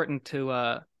really important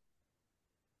to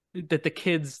that the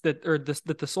kids that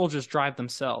the soldiers drive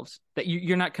themselves, that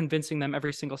you're not convincing them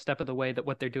every single step of the way that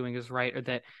what they're doing is right, or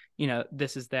that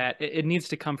this is that. It needs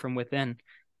to come from within.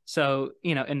 So,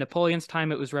 in Napoleon's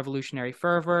time, it was revolutionary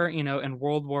fervor. In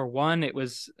World War I, it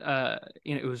was,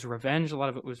 it was revenge. A lot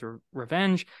of it was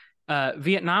revenge.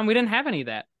 Vietnam, we didn't have any of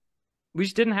that. We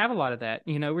just didn't have a lot of that.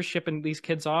 We're shipping these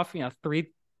kids off,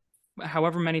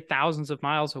 however many thousands of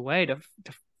miles away to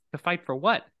fight for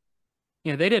what?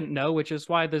 They didn't know, which is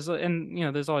why there's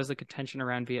always the contention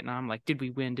around Vietnam. Like, did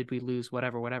we win? Did we lose?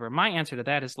 Whatever. My answer to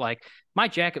that is like, my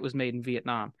jacket was made in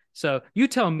Vietnam. So you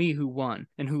tell me who won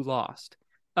and who lost.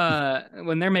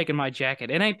 When they're making my jacket,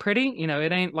 it ain't pretty,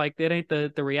 it ain't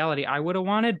the reality I would have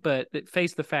wanted, but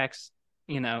face the facts,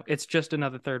 it's just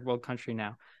another third world country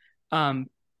now.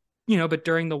 But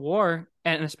during the war,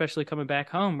 and especially coming back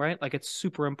home, right, like, it's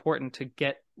super important to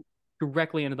get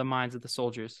directly into the minds of the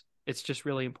soldiers. It's just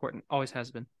really important, always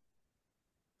has been.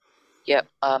 Yep.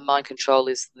 Mind control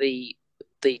is the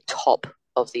top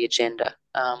of the agenda.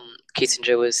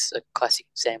 Kissinger was a classic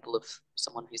example of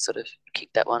someone who sort of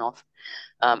kicked that one off.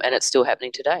 And it's still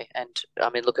happening today. And I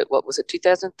mean, look at, what was it,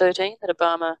 2013, that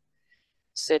Obama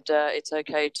said it's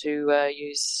okay to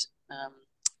use,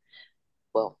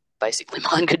 basically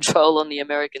mind control on the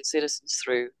American citizens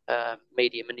through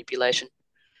media manipulation.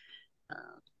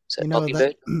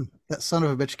 That son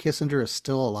of a bitch Kissinger is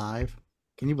still alive.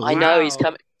 Can you believe? I know. He's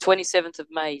coming 27th of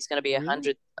May. He's going to be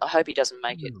 100. I hope he doesn't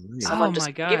make it. Someone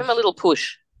just give him a little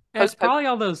push. It's probably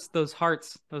all those heart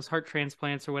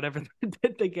transplants or whatever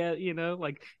that they get.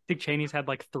 Like Dick Cheney's had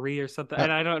like 3 or something.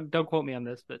 And I don't quote me on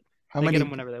this, but they get them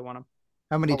whenever they want them.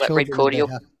 How many children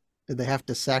did they have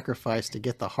to sacrifice to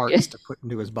get the hearts to put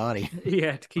into his body?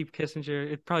 Yeah, to keep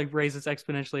Kissinger. It probably raises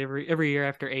exponentially every year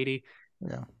after 80.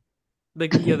 Yeah. The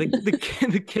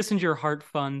Kissinger Heart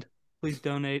Fund. Please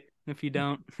donate. If you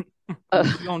don't, you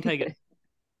won't take it.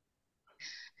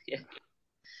 Yeah.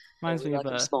 Reminds me of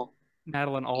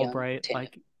Madeleine Albright.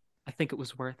 Like, I think it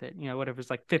was worth it. Whatever, it's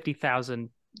like 50,000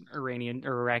 Iranian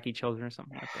or Iraqi children or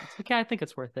something like that. It's like, yeah, I think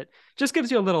it's worth it. Just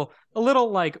gives you a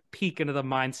little like peek into the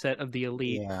mindset of the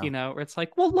elite, Yeah. you know, where it's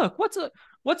like, well, look,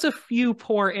 what's a few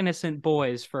poor innocent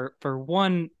boys for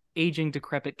one aging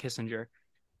decrepit Kissinger?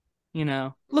 You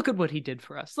know, look at what he did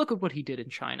for us. Look at what he did in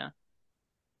China.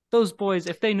 Those boys,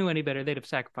 if they knew any better, they'd have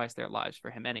sacrificed their lives for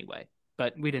him anyway.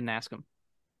 But we didn't ask him.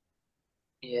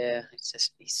 Yeah, it's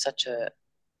just he's such a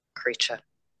creature.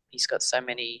 He's got so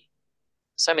many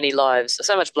lives,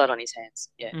 so much blood on his hands.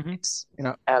 Yeah, it's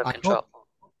out of control.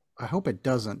 I hope it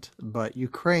doesn't, but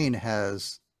Ukraine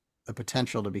has the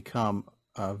potential to become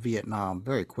Vietnam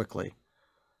very quickly.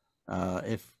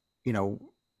 If,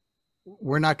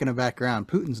 we're not going to back down.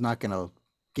 Putin's not going to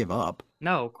give up.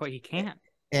 No, he can't.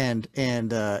 And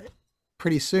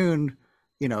pretty soon,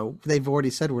 they've already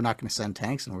said we're not going to send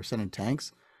tanks, and we're sending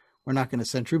tanks. We're not going to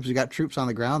send troops. We got troops on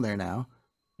the ground there now.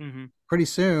 Mm-hmm. Pretty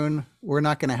soon, we're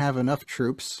not going to have enough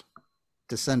troops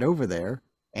to send over there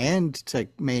and to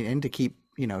keep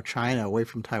China away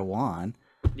from Taiwan.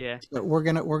 Yeah, but we're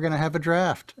gonna have a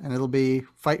draft, and it'll be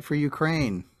fight for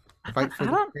Ukraine, fight for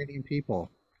the Ukrainian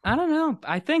people. I don't know.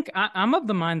 I think I'm of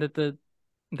the mind that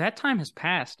that time has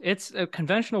passed. It's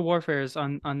conventional warfare is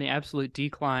on the absolute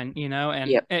decline,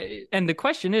 and the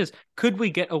question is, could we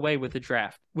get away with a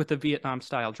draft, with a Vietnam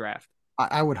style draft?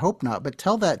 I would hope not, but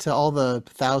tell that to all the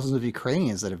thousands of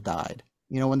Ukrainians that have died.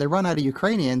 When they run out of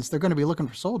Ukrainians, they're going to be looking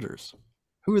for soldiers.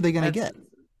 Who are they going to get?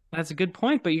 That's a good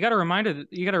point, but you got to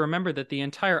remember that the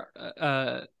entire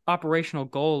operational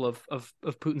goal of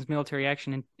Putin's military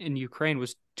action in Ukraine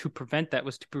was to prevent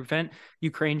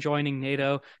Ukraine joining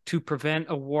NATO, to prevent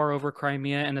a war over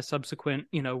Crimea and a subsequent,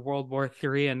 World War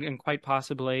III and quite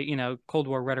possibly, Cold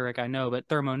War rhetoric, I know, but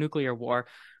thermonuclear war,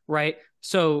 right?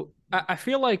 So I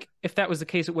feel like if that was the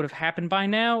case, it would have happened by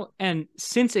now. And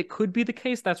since it could be the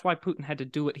case, that's why Putin had to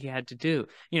do what he had to do.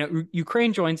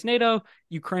 Ukraine joins NATO.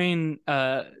 Ukraine,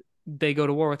 they go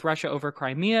to war with Russia over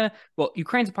Crimea. Well,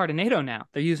 Ukraine's a part of NATO now.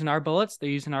 They're using our bullets. They're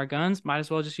using our guns. Might as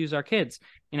well just use our kids.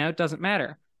 It doesn't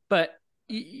matter. But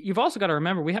you've also got to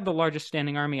remember, we have the largest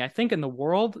standing army, I think, in the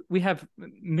world. We have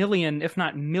million, if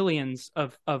not millions,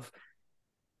 of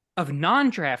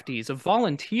non-draftees, of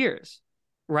volunteers.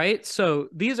 Right. So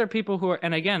these are people who are,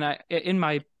 and again, in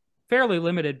my fairly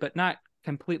limited but not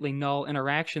completely null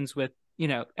interactions with,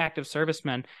 active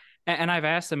servicemen, and I've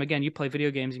asked them, again, you play video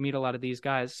games, you meet a lot of these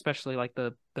guys, especially like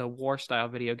the war style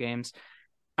video games.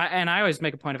 And I always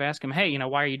make a point of asking them, hey,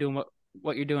 why are you doing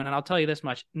what you're doing? And I'll tell you this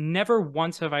much. Never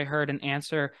once have I heard an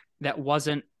answer that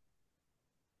wasn't,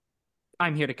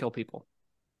 I'm here to kill people.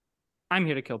 I'm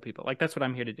here to kill people. Like, that's what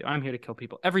I'm here to do. I'm here to kill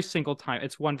people. Every single time.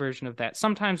 It's one version of that.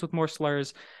 Sometimes with more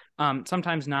slurs,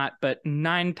 sometimes not, but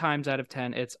 9 times out of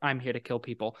 10, it's I'm here to kill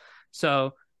people.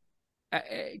 So,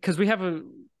 because we have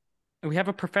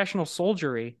a professional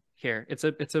soldiery here. It's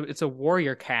a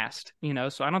warrior caste,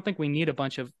 so I don't think we need a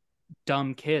bunch of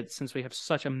dumb kids, since we have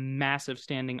such a massive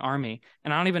standing army.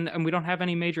 And we don't have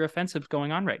any major offensives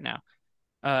going on right now.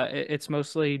 It's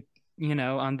mostly,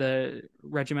 on the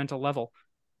regimental level.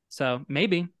 So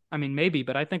maybe,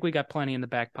 but I think we got plenty in the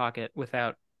back pocket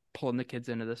without pulling the kids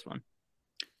into this one.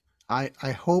 I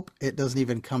hope it doesn't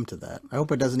even come to that. I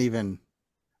hope it doesn't even,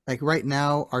 like, right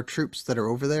now, our troops that are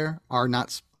over there are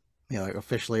not,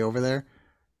 officially over there.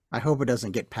 I hope it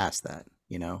doesn't get past that,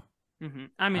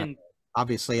 Mm-hmm.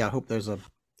 Obviously, I hope there's a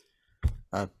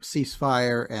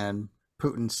ceasefire and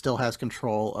Putin still has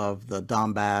control of the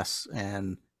Donbass,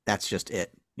 and that's just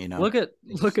it. Look at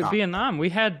Vietnam. We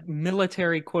had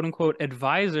military quote unquote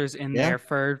advisors in there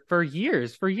for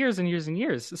years and years and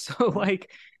years. So like,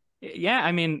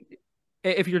 yeah,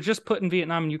 if you're just putting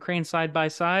Vietnam and Ukraine side by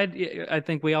side, I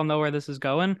think we all know where this is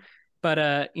going. But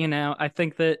I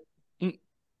think that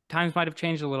times might have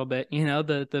changed a little bit.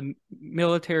 The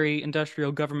military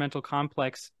industrial governmental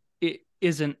complex, it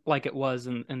isn't like it was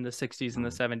in the 60s and the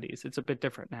 70s. It's a bit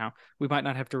different now. We might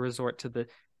not have to resort to the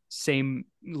same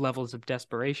levels of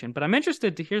desperation. But I'm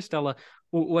interested to hear, Stella,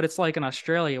 what it's like in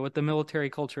Australia, what the military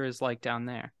culture is like down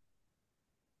there.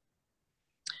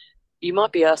 You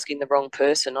might be asking the wrong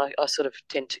person. I sort of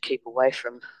tend to keep away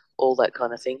from all that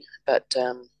kind of thing. But,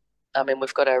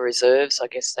 we've got our reserves. I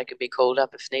guess they could be called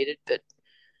up if needed. But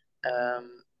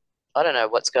I don't know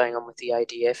what's going on with the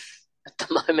ADF at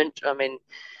the moment.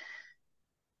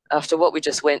 After what we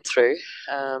just went through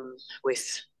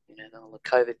with the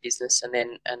COVID business, and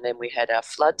then we had our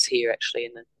floods here actually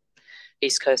in the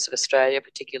east coast of Australia,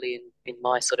 particularly in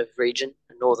my sort of region,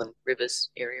 the Northern Rivers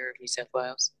area of New South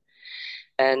Wales.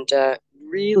 And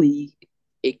really,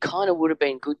 it kind of would have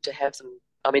been good to have them.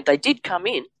 They did come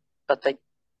in, but they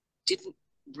didn't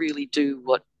really do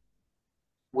what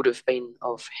would have been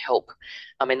of help.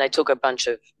 I mean, they took a bunch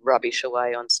of rubbish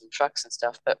away on some trucks and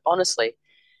stuff, but honestly,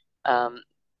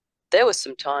 there were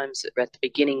some times at the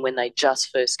beginning when they just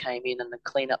first came in and the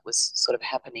cleanup was sort of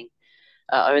happening.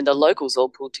 I mean, the locals all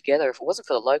pulled together. If it wasn't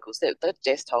for the locals, the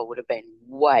death toll would have been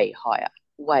way higher,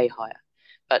 way higher.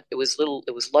 But it was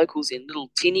locals in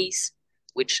little tinnies,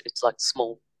 which it's like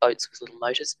small boats with little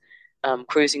motors,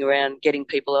 cruising around, getting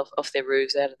people off their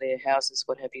roofs, out of their houses,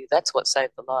 what have you. That's what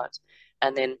saved the lives.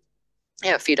 And then,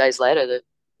 a few days later,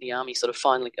 the army sort of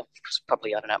finally,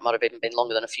 probably, I don't know, it might have even been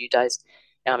longer than a few days.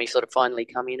 The army sort of finally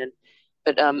come in,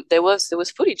 but there was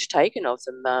footage taken of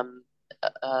them,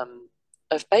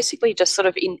 of basically just sort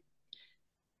of in.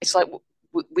 It's like,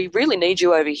 we really need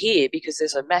you over here because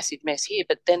there's a massive mess here.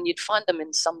 But then you'd find them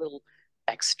in some little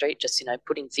back street, just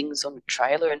putting things on a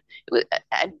trailer and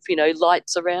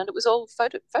lights around. It was all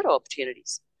photo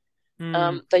opportunities.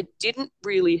 They didn't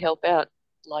really help out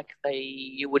like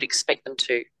you would expect them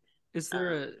to. Is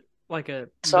there a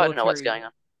so I don't know what's going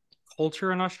on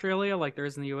culture in Australia like there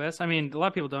is in the US? I mean, a lot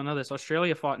of people don't know this.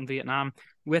 Australia fought in Vietnam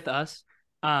with us.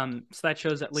 So that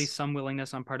shows at least some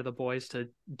willingness on part of the boys to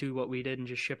do what we did and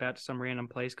just ship out to some random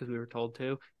place because we were told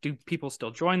to. Do people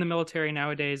still join the military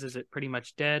nowadays? Is it pretty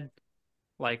much dead?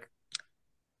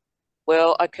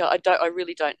 Well, I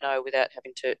really don't know without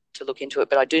having to look into it,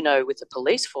 but I do know with the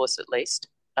police force at least,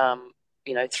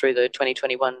 through the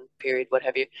 2021 period, what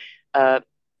have you.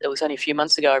 It was only a few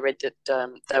months ago I read that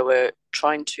they were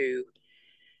trying to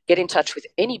get in touch with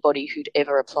anybody who'd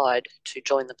ever applied to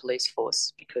join the police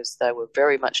force because they were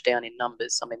very much down in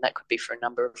numbers. I mean, that could be for a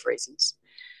number of reasons.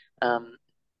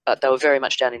 But they were very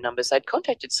much down in numbers. They'd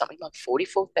contacted something like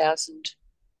 44,000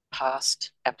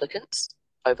 past applicants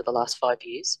over the last 5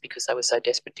 years because they were so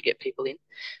desperate to get people in.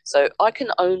 So I can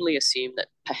only assume that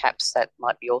perhaps that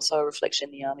might be also a reflection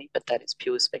in the army, but that is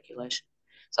pure speculation.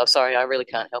 So I'm sorry, I really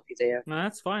can't help you there. No,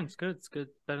 that's fine. It's good. It's good.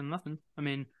 Better than nothing. I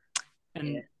mean,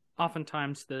 and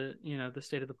oftentimes the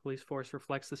state of the police force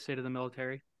reflects the state of the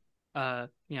military.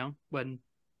 When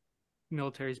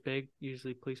military is big,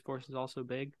 usually police force is also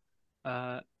big.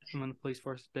 And when the police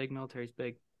force is big, military is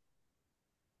big.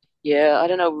 Yeah, I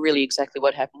don't know really exactly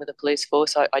what happened with the police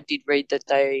force. I did read that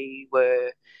they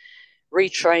were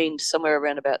retrained somewhere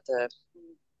around about the,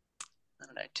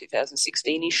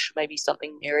 2016-ish, maybe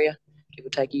something area, give or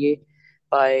take a year,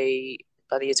 by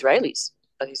the Israelis,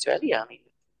 by the Israeli army.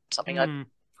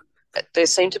 There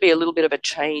seemed to be a little bit of a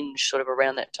change sort of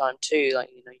around that time too. Like,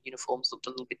 uniforms looked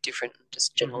a little bit different,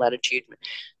 just general attitude.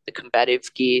 The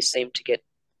combative gear seemed to get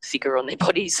thicker on their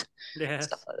bodies,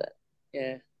 stuff like that.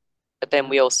 Yeah. But then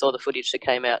we all saw the footage that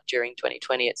came out during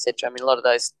 2020, etc. I mean, a lot of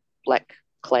those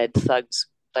black-clad thugs,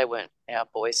 they weren't our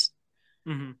boys.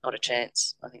 Not a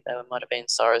chance. I think they might have been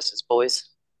Soros's boys.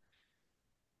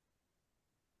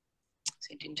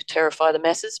 Seemed to terrify the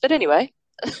masses. But anyway,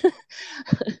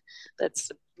 that's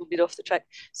a little bit off the track.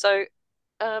 So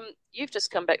you've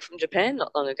just come back from Japan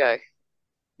not long ago.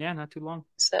 Yeah, not too long.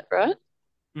 Is that right?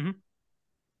 Mm-hmm.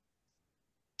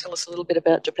 Tell us a little bit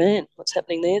about Japan. What's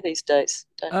happening there these days?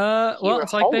 Well,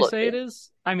 it's like they say it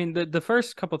is. I mean, the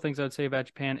first couple of things I would say about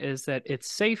Japan is that it's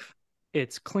safe,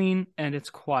 it's clean, and it's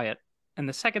quiet. And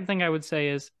the second thing I would say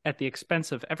is at the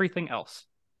expense of everything else.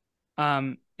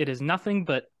 It is nothing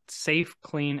but safe,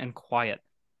 clean, and quiet.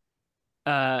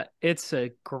 It's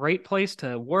a great place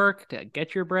to work, to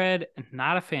get your bread, and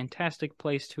not a fantastic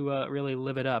place to really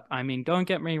live it up. I mean, don't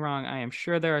get me wrong. I am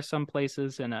sure there are some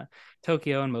places in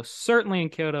Tokyo and most certainly in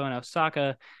Kyoto and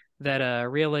Osaka that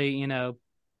really,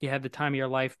 you have the time of your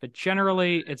life. But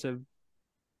generally, it's a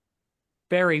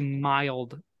very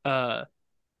mild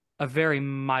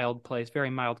place, very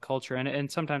mild culture.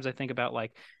 And sometimes I think about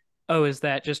like, oh, is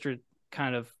that just a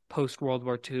kind of post World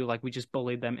War II? Like we just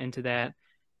bullied them into that.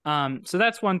 So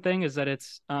that's one thing, is that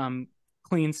it's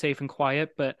clean, safe, and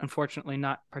quiet, but unfortunately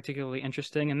not particularly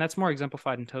interesting. And that's more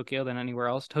exemplified in Tokyo than anywhere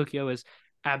else. Tokyo is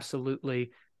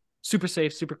absolutely super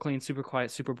safe, super clean, super quiet,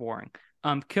 super boring.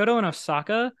 Kyoto and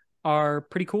Osaka are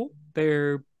pretty cool.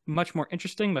 They're much more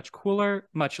interesting, much cooler,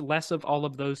 much less of all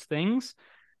of those things,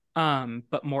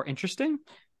 but more interesting.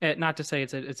 Not to say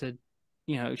it's a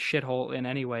shithole in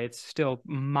any way. It's still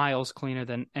miles cleaner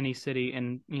than any city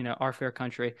in our fair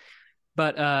country.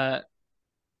 But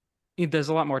there's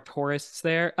a lot more tourists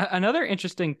there. Another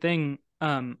interesting thing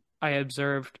I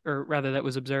observed, or rather that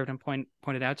was observed and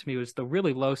pointed out to me, was the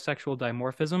really low sexual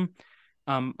dimorphism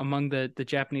among the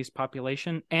Japanese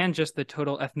population, and just the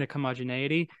total ethnic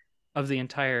homogeneity of the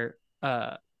entire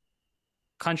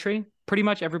country. Pretty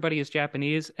much everybody is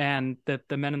Japanese, and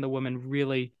the men and the women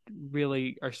really,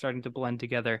 really are starting to blend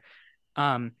together.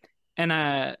 And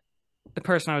the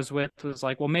person I was with was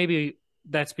like, well, maybe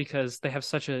that's because they have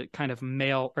such a kind of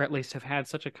male, or at least have had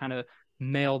such a kind of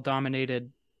male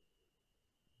dominated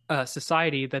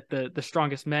society, that the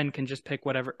strongest men can just pick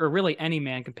whatever, or really any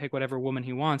man can pick whatever woman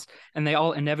he wants, and they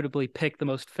all inevitably pick the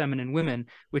most feminine women,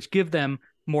 which give them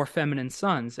more feminine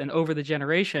sons. And over the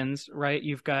generations, right,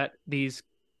 you've got these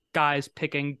guys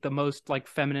picking the most like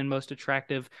feminine, most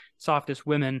attractive, softest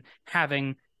women,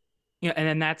 having, and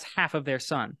then that's half of their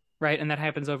son, right? And that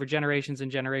happens over generations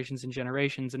and generations and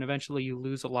generations, and eventually you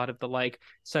lose a lot of the like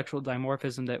sexual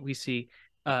dimorphism that we see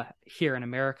here in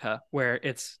America, where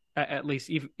it's at least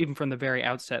even from the very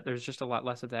outset, there's just a lot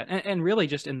less of that, and really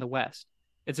just in the West,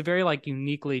 it's a very like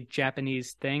uniquely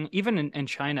Japanese thing. Even in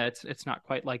China, it's not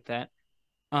quite like that,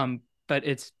 but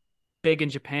it's big in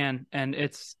Japan, and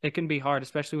it can be hard,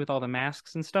 especially with all the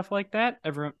masks and stuff like that.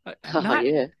 Everyone,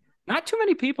 not too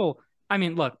many people. I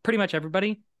mean, look, pretty much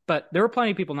everybody, but there were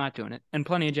plenty of people not doing it, and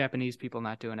plenty of Japanese people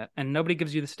not doing it, and nobody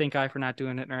gives you the stink eye for not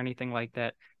doing it or anything like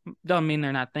that. Doesn't mean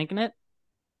they're not thinking it,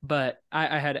 but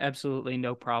I had absolutely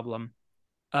no problem.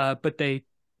 But the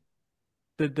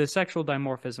sexual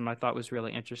dimorphism I thought was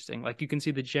really interesting. Like you can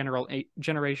see the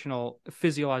generational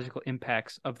physiological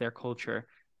impacts of their culture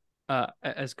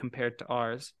as compared to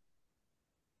ours.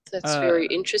 That's very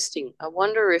interesting. I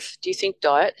wonder do you think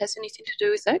diet has anything to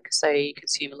do with that? Because they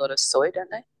consume a lot of soy, don't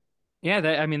they? Yeah,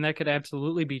 that could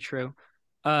absolutely be true.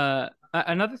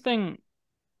 Another thing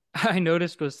I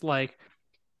noticed was like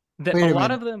that a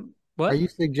lot of them. What? Are you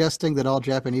suggesting that all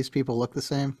Japanese people look the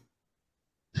same?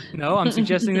 No, I'm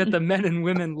suggesting that the men and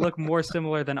women look more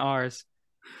similar than ours.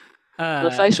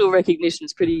 The facial recognition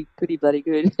is pretty bloody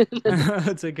good.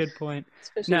 That's a good point.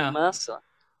 Especially with masks on.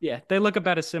 Yeah, they look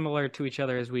about as similar to each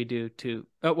other as we do to.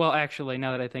 Well, actually,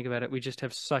 now that I think about it, we just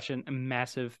have such a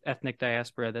massive ethnic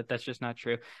diaspora that's just not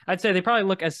true. I'd say they probably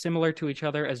look as similar to each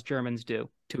other as Germans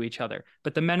do to each other.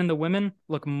 But the men and the women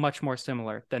look much more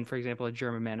similar than, for example, a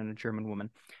German man and a German woman.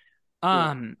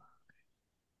 I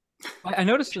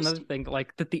noticed another thing,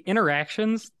 like that the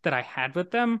interactions that I had with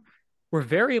them were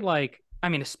very like, I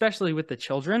mean, especially with the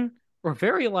children, were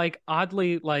very like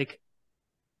oddly like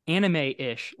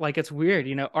anime-ish. Like it's weird,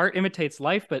 art imitates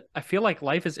life, but I feel like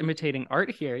life is imitating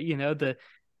art here.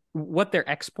 What they're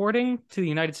exporting to the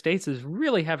United States is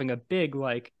really having a big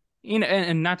like,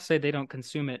 and not to say they don't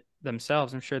consume it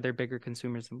themselves. I'm sure they're bigger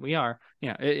consumers than we are.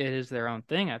 It is their own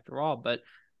thing after all. But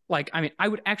like, I mean, I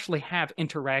would actually have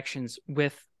interactions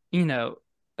with,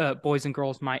 boys and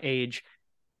girls my age,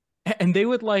 and they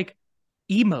would like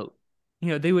emote.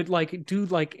 They would like do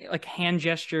like hand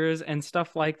gestures and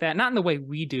stuff like that. Not in the way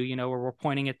we do, where we're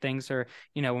pointing at things, or,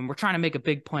 when we're trying to make a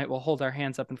big point, we'll hold our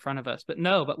hands up in front of us. But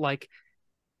no, but like,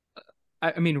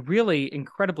 I mean, really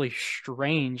incredibly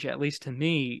strange, at least to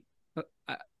me,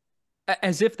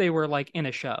 as if they were like in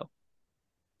a show,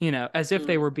 as if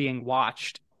they were being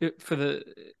watched for the,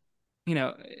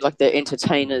 like they're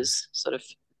entertainers, sort of.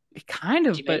 Kind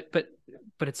of,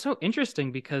 but it's so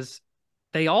interesting because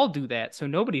they all do that, so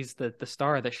nobody's the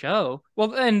star of the show.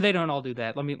 Well, and they don't all do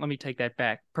that. Let me take that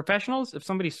back. Professionals, if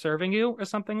somebody's serving you or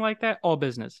something like that, all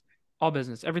business.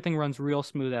 Everything runs real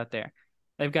smooth out there.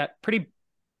 They've got pretty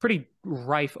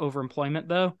rife overemployment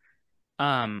though.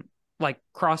 Like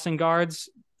crossing guards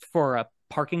for a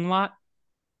parking lot.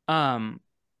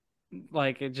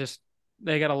 Like it just,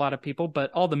 they got a lot of people,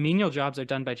 but all the menial jobs are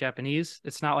done by Japanese.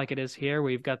 It's not like it is here,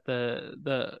 where you've got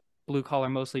the blue collar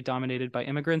mostly dominated by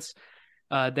immigrants.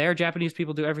 There, Japanese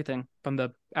people do everything from the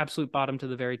absolute bottom to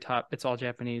the very top. It's all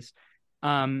Japanese.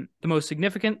 The most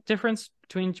significant difference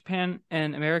between Japan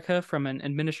and America from an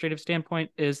administrative standpoint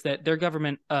is that their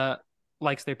government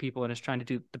likes their people and is trying to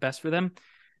do the best for them.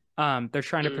 They're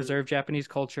trying to preserve Japanese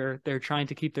culture. They're trying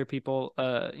to keep their people,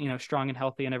 strong and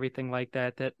healthy and everything like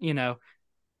that.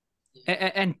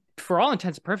 And for all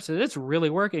intents and purposes, it's really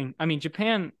working. I mean,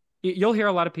 Japan, you'll hear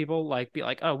a lot of people be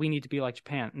like, oh, we need to be like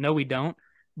Japan. No, we don't.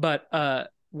 But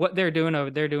what they're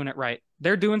doing they're doing it right.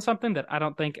 They're doing something that I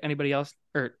don't think anybody else,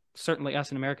 or certainly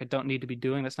us in America, don't need to be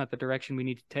doing. That's not the direction we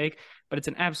need to take. But it's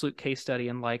an absolute case study.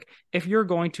 And like, if you're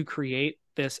going to create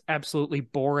this absolutely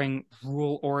boring,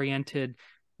 rule-oriented,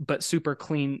 but super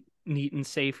clean, neat, and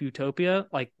safe utopia,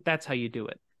 like that's how you do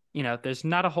it. There's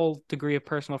not a whole degree of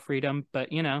personal freedom, but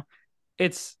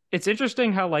it's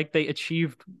interesting how like they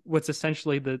achieved what's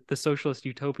essentially the socialist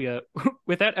utopia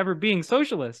without ever being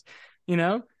socialist,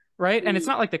 right? And it's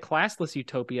not like the classless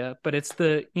utopia, but it's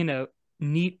the,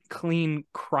 neat, clean,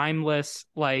 crimeless,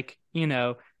 like,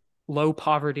 low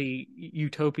poverty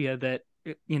utopia that,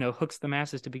 hooks the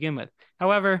masses to begin with.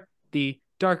 However, the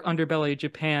dark underbelly of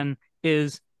Japan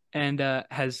is and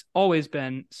has always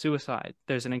been suicide.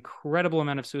 There's an incredible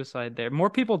amount of suicide there. More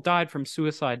people died from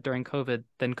suicide during COVID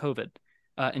than COVID.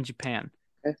 in Japan.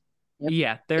 Okay. Yep.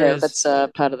 Yeah, that's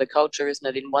part of the culture, isn't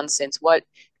it? In one sense, why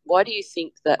do you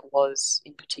think that was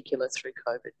in particular through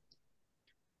COVID?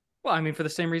 Well, I mean, for the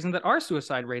same reason that our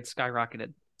suicide rates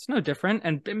skyrocketed. It's no different.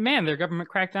 And man, their government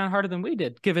cracked down harder than we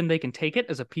did, given they can take it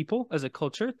as a people, as a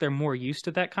culture. They're more used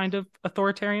to that kind of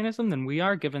authoritarianism than we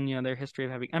are, given, their history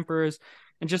of having emperors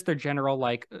and just their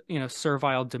general,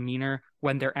 servile demeanor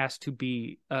when they're asked to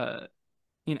be,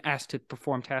 asked to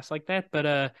perform tasks like that. But,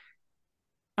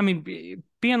 I mean,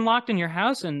 being locked in your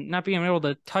house and not being able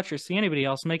to touch or see anybody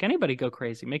else make anybody go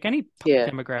crazy, make any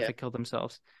demographic kill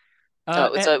themselves.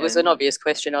 It was an obvious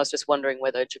question. I was just wondering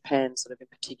whether Japan sort of in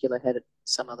particular had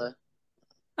some other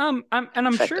I'm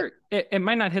factor. sure it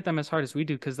might not hit them as hard as we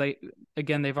do, because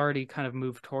they've already kind of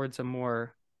moved towards a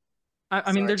more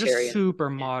I mean, they're just super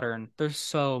modern. They're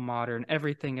so modern.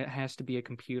 Everything, it has to be a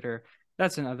computer.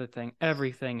 That's another thing.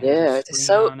 Everything has a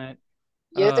screen on it.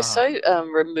 Yeah, they're so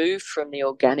removed from the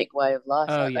organic way of life,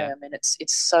 aren't they? I mean,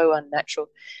 it's so unnatural.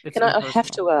 I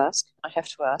have to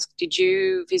ask, did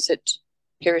you visit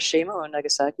Hiroshima or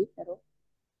Nagasaki at all?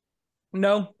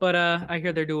 No, but I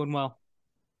hear they're doing well.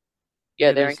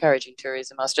 Yeah, they're encouraging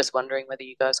tourism. I was just wondering whether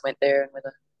you guys went there and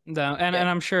whether. No, and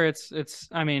I'm sure it's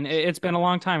I mean, it's been a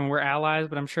long time and we're allies,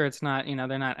 but I'm sure it's not,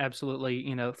 they're not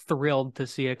absolutely, thrilled to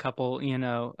see a couple,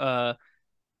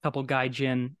 couple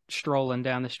gaijin strolling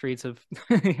down the streets of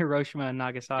Hiroshima and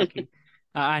Nagasaki.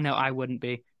 I know I wouldn't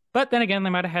be. But then again, they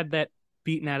might have had that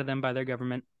beaten out of them by their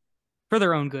government. For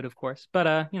their own good, of course. But,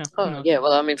 Oh, yeah.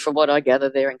 Well, I mean, from what I gather,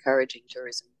 they're encouraging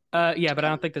tourism. Yeah, but I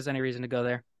don't think there's any reason to go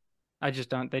there. I just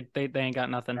don't. They ain't got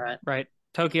nothing. Right?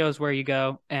 Tokyo is where you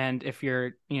go. And if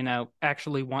you're,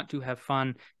 actually want to have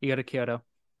fun, you go to Kyoto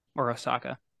or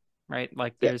Osaka. Right?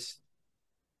 Like,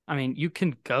 I mean, you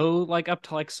can go, like, up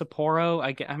to, like, Sapporo.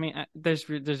 I mean, there's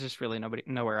just really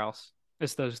nowhere else.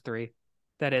 It's those three.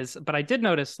 That is. But I did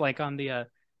notice, like, on the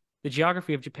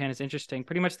geography of Japan is interesting.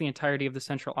 Pretty much the entirety of the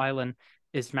central island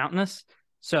is mountainous,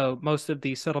 so most of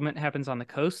the settlement happens on the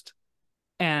coast.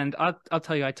 And I'll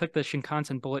tell you, I took the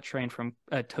Shinkansen bullet train from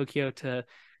Tokyo to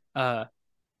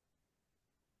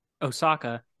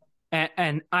Osaka,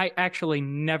 and I actually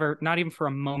never, not even for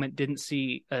a moment, didn't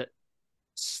see a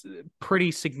pretty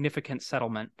significant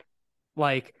settlement.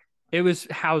 Like, it was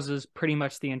houses pretty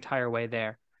much the entire way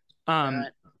there.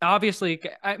 Obviously,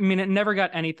 I mean, it never got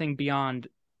anything beyond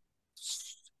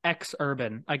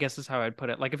ex-urban, I guess is how I'd put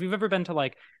it. Like, if you've ever been to,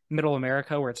 like, middle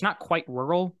America, where it's not quite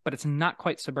rural, but it's not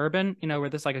quite suburban, where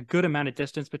there's, like, a good amount of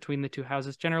distance between the two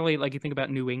houses. Generally, like, you think about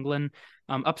New England,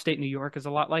 upstate New York is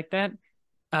a lot like that.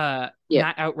 Not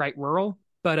outright rural,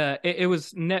 but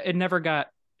it never got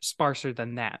sparser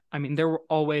than that. I mean, there were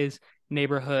always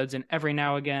neighborhoods, and every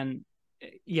now and again,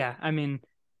 I mean,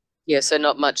 so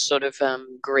not much sort of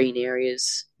green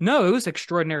areas. No, it was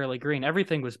extraordinarily green.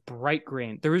 Everything was bright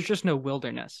green. There was just no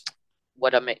wilderness.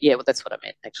 What I meant, well, that's what I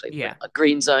meant, actually. Yeah.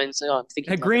 Green zones. I'm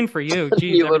thinking green for you.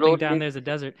 Geez, everything down there's a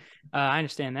desert. I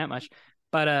understand that much.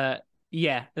 But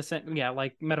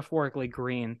like, metaphorically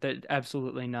green. That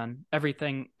absolutely none.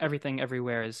 Everything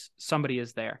everywhere somebody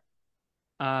is there.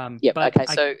 Okay.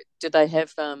 So do they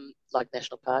have like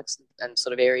national parks and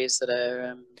sort of areas that are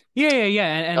and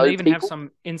they even have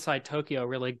some inside Tokyo,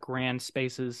 really grand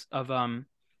spaces of a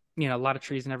lot of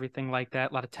trees and everything like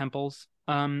that, a lot of temples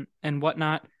and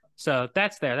whatnot. So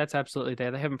that's there. That's absolutely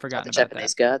there. They haven't forgotten about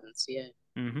Japanese gardens. Yeah.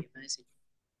 Mm-hmm. Amazing.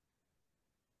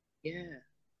 Yeah.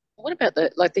 What about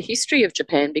the history of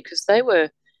Japan? Because they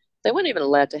weren't even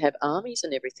allowed to have armies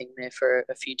and everything there for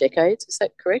a few decades. Is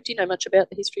that correct? Do you know much about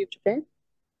the history of Japan?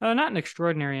 Not an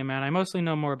extraordinary amount. I mostly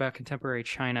know more about contemporary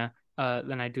China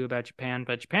than I do about Japan,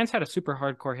 but Japan's had a super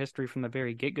hardcore history from the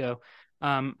very get-go.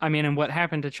 I mean, and what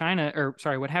happened to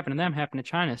what happened to them happened to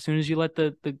China. As soon as you let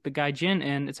the gaijin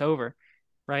in, it's over,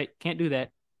 right? Can't do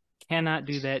that. Cannot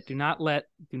do that. Do not let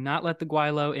the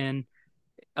Guaylo in.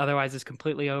 Otherwise, it's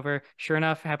completely over. Sure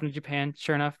enough, happened to Japan.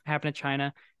 Sure enough, happened to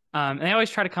China. And they always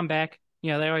try to come back.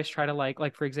 They always try to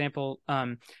like for example,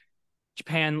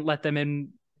 Japan let them in,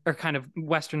 or kind of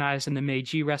westernized in the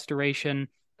Meiji Restoration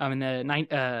in the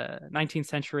 19th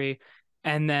century,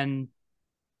 and then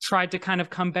tried to kind of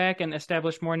come back and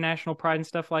establish more national pride and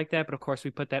stuff like that. But of course,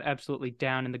 we put that absolutely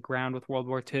down in the ground with World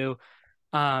War II.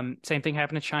 Same thing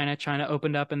happened to China. China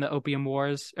opened up in the Opium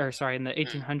Wars, in the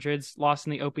 1800s, lost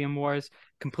in the Opium Wars,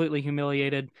 completely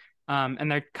humiliated. And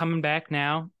they're coming back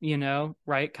now,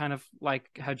 right? Kind of like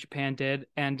how Japan did.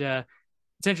 And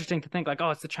it's interesting to think like, oh,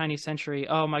 it's the Chinese century.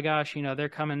 Oh my gosh, they're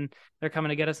coming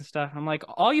to get us and stuff. And I'm like,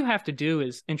 all you have to do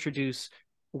is introduce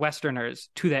Westerners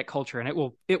to that culture, and it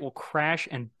will crash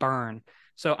and burn.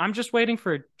 So I'm just waiting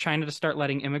for China to start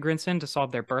letting immigrants in to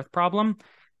solve their birth problem.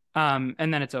 And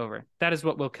then it's over. That is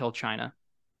what will kill China.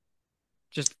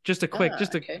 Just a quick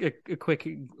a quick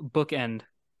bookend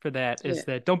for that is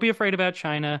that don't be afraid about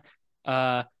China,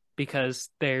 because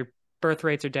their birth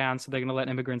rates are down, so they're going to let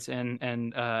immigrants in,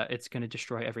 and it's going to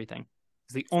destroy everything.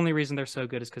 The only reason they're so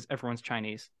good is because everyone's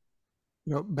Chinese.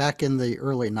 Back in the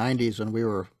early 90s when we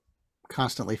were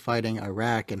constantly fighting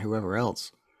Iraq and whoever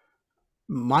else,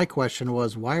 my question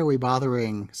was, why are we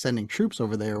bothering sending troops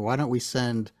over there? Why don't we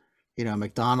send,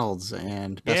 McDonald's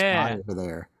and Best Buy over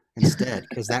there instead?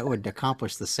 Because that would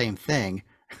accomplish the same thing.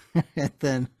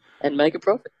 and make a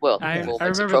profit. Well, I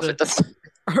remember the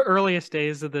earliest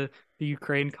days of the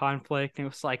Ukraine conflict, and it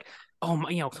was like,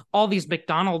 oh, all these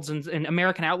McDonald's and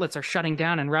American outlets are shutting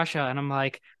down in Russia, and I'm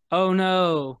like, oh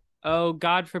no, oh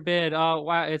God forbid, oh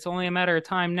wow, it's only a matter of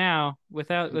time now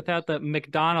without the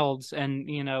McDonald's and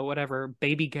whatever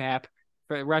Baby Gap,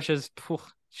 for Russia's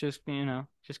just counting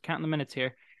the minutes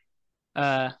here.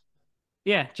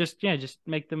 Just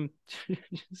make them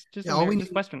just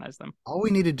westernize them. All we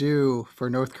need to do for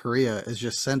North Korea is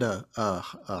just send a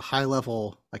high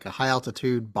level, like a high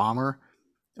altitude bomber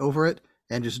over it,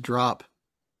 and just drop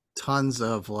tons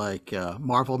of like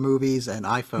Marvel movies and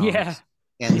iPhones,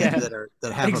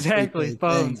 that have exactly a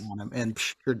thing on them, and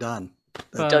you're done.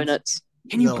 Donuts.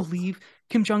 Can you believe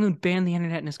Kim Jong-un banned the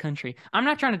internet in his country? I'm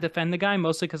not trying to defend the guy,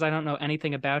 mostly because I don't know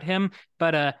anything about him.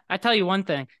 But I tell you one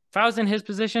thing: if I was in his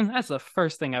position, that's the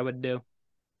first thing I would do.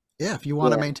 Yeah, if you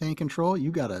want to maintain control,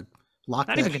 you got to lock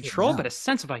not that even control, down. But a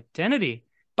sense of identity.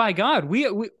 By God,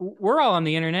 we're all on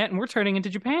the internet and we're turning into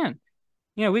Japan.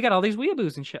 We got all these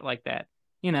weeaboos and shit like that.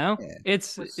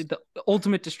 It's the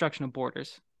ultimate destruction of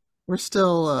borders. We're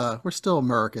still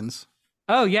Americans.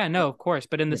 Oh yeah, no, of course.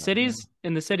 But in the cities,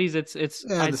 it's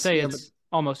I'd say it's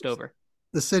almost over.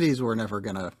 The cities were never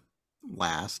gonna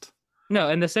last. No,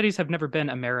 and the cities have never been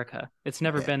America. It's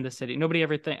never been the city. Nobody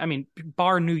ever think. I mean,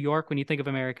 bar New York. When you think of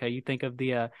America, you think of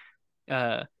the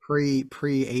pre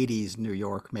 80s New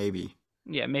York, maybe.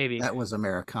 Yeah, maybe that was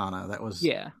Americana. That was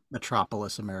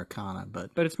Metropolis Americana.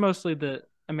 But it's mostly the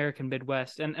American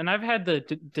Midwest, and I've had the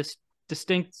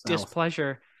distinct South.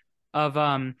 Displeasure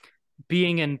of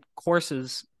being in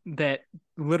courses that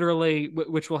literally,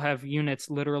 which will have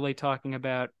units literally talking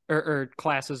about, or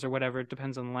classes or whatever, it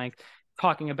depends on the length,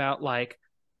 talking about like,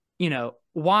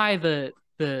 why the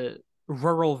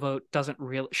rural vote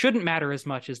shouldn't matter as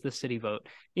much as the city vote.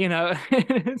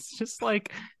 It's just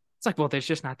like, well, there's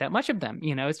just not that much of them.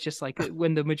 It's just like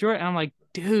when the majority, I'm like,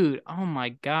 dude, oh my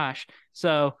gosh.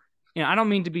 So, I don't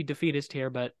mean to be defeatist here,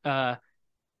 but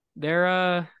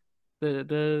they're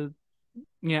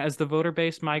as the voter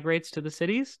base migrates to the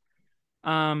cities,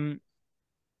 and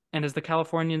as the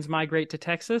Californians migrate to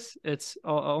Texas, it's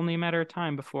only a matter of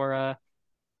time before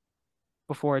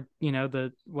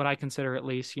what I consider, at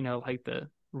least, like the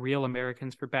real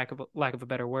Americans, for lack of a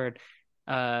better word,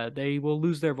 they will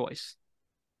lose their voice.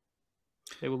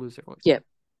 Yeah,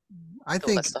 I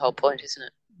think that's the whole point, isn't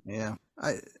it? Yeah,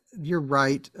 you're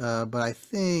right, but I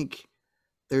think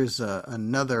there's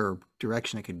another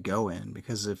direction it could go in,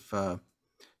 because if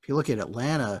you look at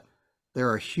Atlanta, there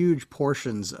are huge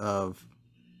portions of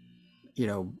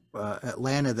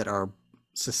Atlanta that are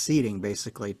seceding,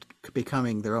 basically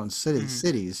becoming their own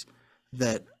cities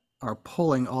that are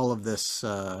pulling all of this.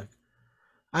 I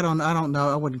don't know.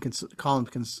 I wouldn't call them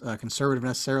conservative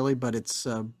necessarily, but it's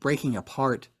breaking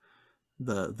apart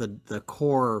the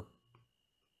core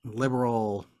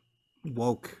liberal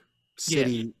woke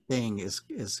city thing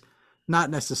is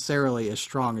not necessarily as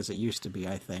strong as it used to be,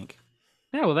 I think.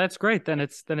 Yeah, well, that's great. Then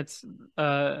it's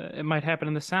it might happen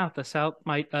in the South. The South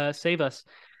might save us.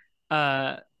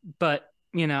 But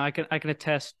I can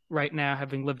attest right now,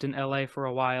 having lived in LA for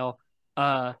a while.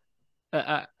 I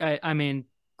mean,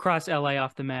 cross LA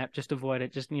off the map, just avoid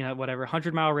it. Just whatever,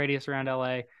 100-mile radius around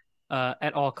LA,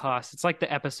 at all costs. It's like the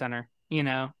epicenter,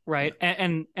 right?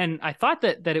 And I thought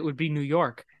that it would be New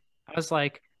York. I was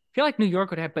like, I feel like New York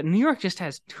would have, but New York just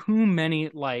has too many,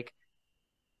 like,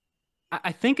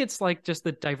 I think it's like just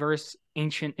the diverse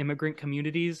ancient immigrant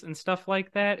communities and stuff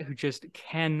like that who just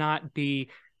cannot be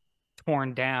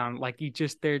torn down. Like, you've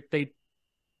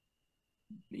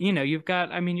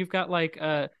got like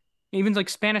even like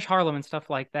Spanish Harlem and stuff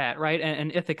like that, right?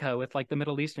 And Ithaca with like the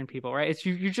Middle Eastern people, right? It's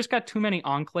you just got too many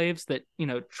enclaves that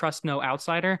trust no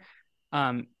outsider.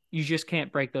 You just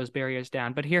can't break those barriers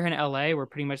down. But here in LA, where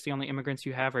pretty much the only immigrants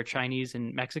you have are Chinese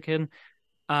and Mexican,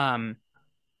 and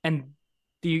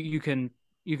you can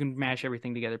mash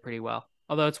everything together pretty well.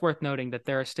 Although it's worth noting that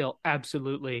there are still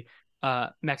absolutely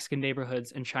Mexican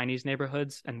neighborhoods and Chinese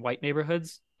neighborhoods and white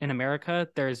neighborhoods in America.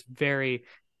 There's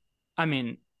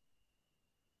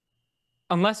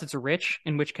unless it's rich,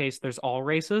 in which case there's all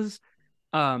races.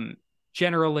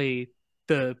 Generally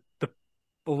the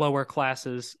lower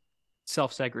classes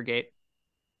self-segregate,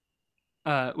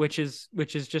 which is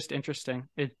just interesting.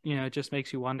 It it just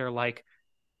makes you wonder, like,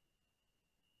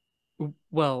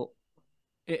 well,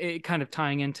 it kind of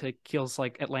tying into Keel's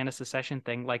like Atlanta secession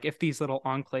thing. Like, if these little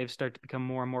enclaves start to become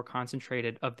more and more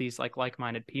concentrated of these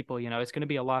like-minded people, it's going to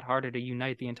be a lot harder to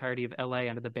unite the entirety of LA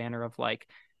under the banner of, like,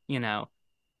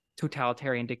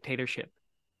 totalitarian dictatorship.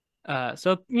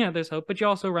 So there's hope, but you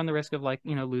also run the risk of, like,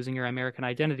 losing your American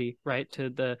identity, right, to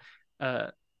the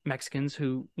Mexicans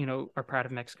who are proud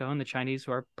of Mexico, and the Chinese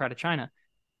who are proud of China.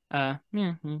 Pick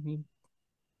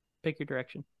your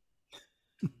direction.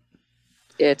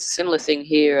 Yeah, it's a similar thing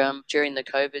here. During the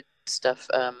COVID stuff,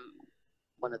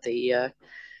 one of the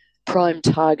prime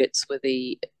targets were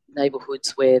the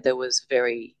neighborhoods where there was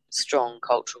very strong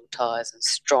cultural ties and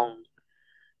strong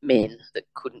men that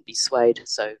couldn't be swayed.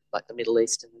 So, like the Middle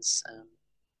Easterns,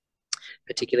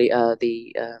 particularly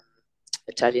the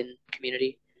Italian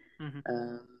community,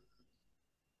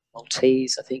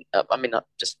 Maltese, I think. I mean, not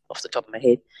just off the top of my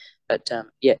head, but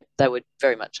yeah, they were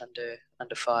very much under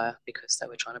fire because they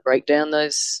were trying to break down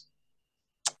those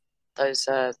ties,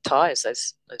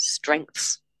 those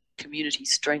strengths, community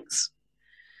strengths.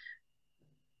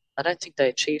 I don't think they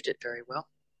achieved it very well.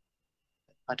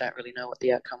 I don't really know what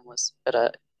the outcome was,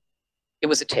 but it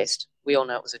was a test. We all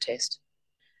know it was a test.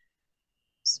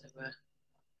 So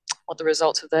what the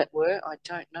results of that were, I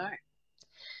don't know.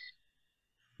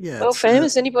 Yeah. Well, fam,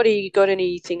 has anybody got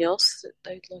anything else that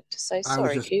they'd like to say?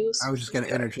 Sorry, Keels. I was just going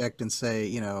to interject and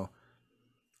say,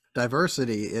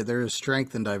 diversity, there is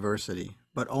strength in diversity,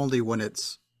 but only when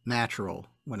it's natural,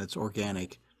 when it's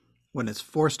organic. When it's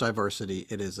forced diversity,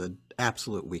 it is an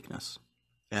absolute weakness.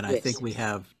 And I think we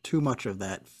have too much of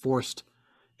that forced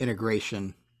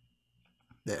integration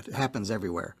that happens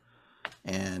everywhere.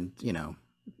 And,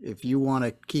 if you want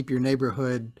to keep your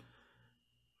neighborhood,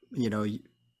 unicultural,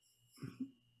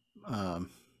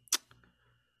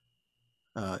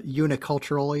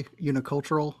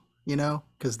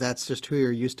 because that's just who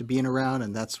you're used to being around,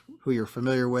 and that's who you're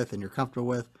familiar with and you're comfortable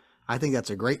with. I think that's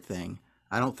a great thing.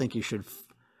 I don't think you should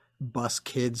bus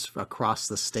kids across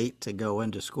the state to go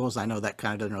into schools. I know that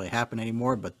kind of doesn't really happen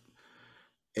anymore, but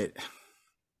it's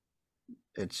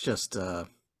just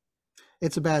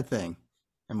it's a bad thing,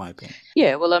 in my opinion.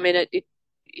 Yeah, well, I mean, it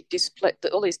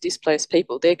all these displaced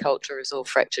people, their culture is all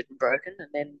fractured and broken, and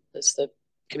then there's the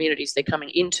communities they're coming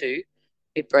into.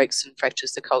 It breaks and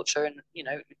fractures the culture, and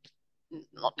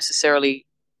not necessarily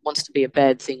wants to be a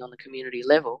bad thing on the community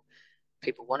level.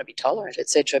 People want to be tolerant,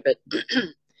 etc. But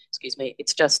excuse me,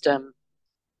 it's just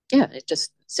it's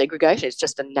just segregation. It's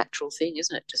just a natural thing,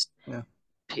 isn't it? Just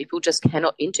people just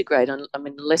cannot integrate. I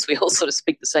mean, unless we all sort of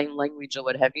speak the same language or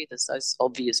what have you. There's those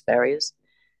obvious barriers,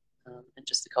 and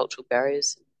just the cultural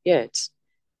barriers. Yeah,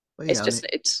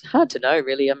 it's hard to know,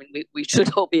 really. I mean, we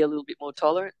should all be a little bit more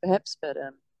tolerant, perhaps, but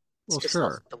it's just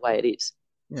not the way it is.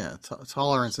 Yeah,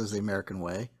 tolerance is the American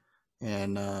way,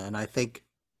 and I think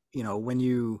when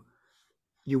you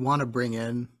want to bring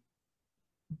in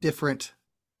different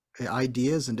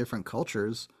ideas and different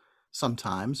cultures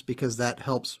sometimes, because that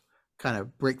helps kind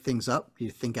of break things up.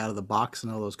 You think out of the box and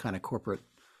all those kind of corporate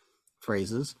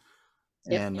phrases,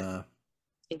 and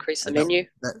increase the menu.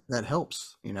 That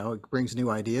helps. It brings new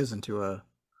ideas into a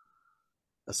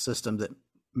system that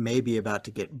may be about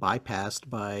to get bypassed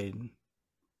by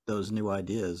those new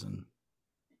ideas. And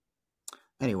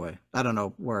anyway, I don't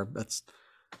know where that's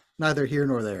neither here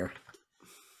nor there.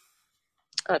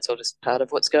 That's all just part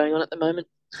of what's going on at the moment.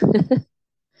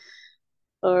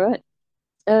 All right.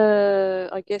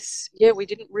 I guess, we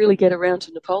didn't really get around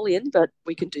to Napoleon, but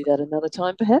we can do that another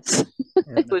time, perhaps.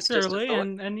 It was surely,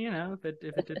 and if it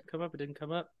didn't come up, it didn't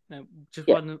come up. It just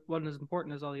wasn't as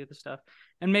important as all the other stuff.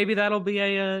 And maybe that'll be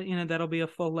a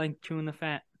full length chewing the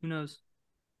fat. Who knows?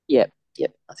 Yep.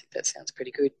 I think that sounds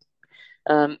pretty good.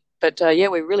 But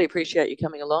we really appreciate you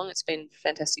coming along. It's been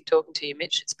fantastic talking to you,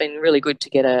 Mitch. It's been really good to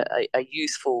get a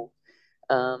youthful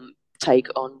take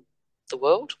on the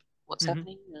world. What's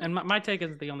happening? And my take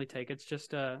isn't the only take. It's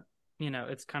just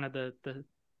it's kind of the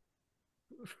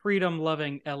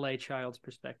freedom-loving LA child's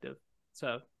perspective.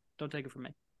 So don't take it from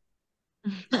me.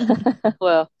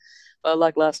 Well,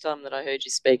 like last time that I heard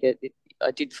you speak,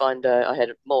 I did find I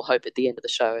had more hope at the end of the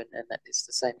show, and that is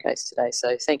the same case today.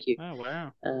 So thank you. Oh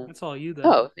wow, that's all you then.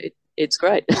 Oh, it's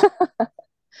great.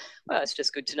 Well, it's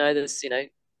just good to know there's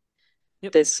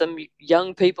there's some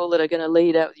young people that are going to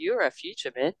lead out. You're our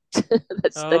future, man.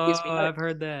 That gives me hope. I've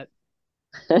heard that.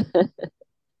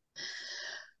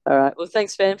 All right. Well,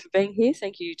 thanks, Van, for being here.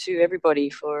 Thank you to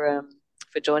everybody for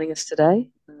for joining us today.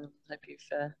 Hope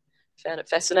you've found it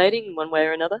fascinating in one way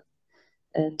or another.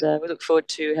 And we look forward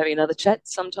to having another chat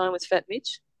sometime with Fat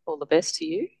Mitch. All the best to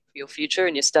you for your future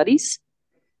and your studies.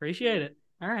 Appreciate it.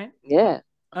 All right. Yeah,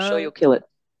 I'm sure you'll kill it.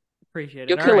 Appreciate it.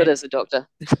 You'll kill it as a doctor.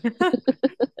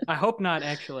 I hope not,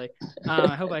 actually.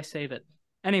 I hope I save it.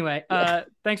 Anyway,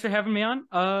 thanks for having me on.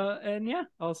 And yeah,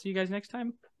 I'll see you guys next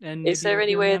time. And is there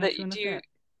anywhere that you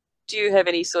do you have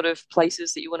any sort of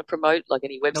places that you want to promote, like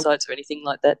any websites or anything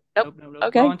like that? Nope.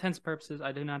 Okay. For all intents and purposes,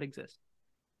 I do not exist.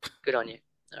 Good on you.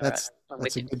 That's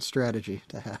a good strategy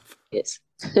to have. Yes.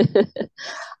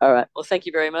 All right. Well, thank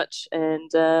you very much. And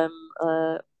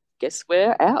guess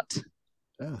we're out.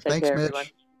 Oh, thanks, care, Mitch. Everyone.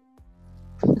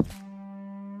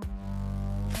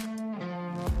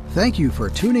 Thank you for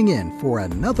tuning in for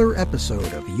another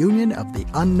episode of Union of the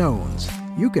Unknowns.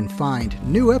 You can find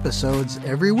new episodes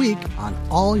every week on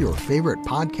all your favorite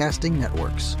podcasting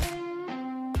networks.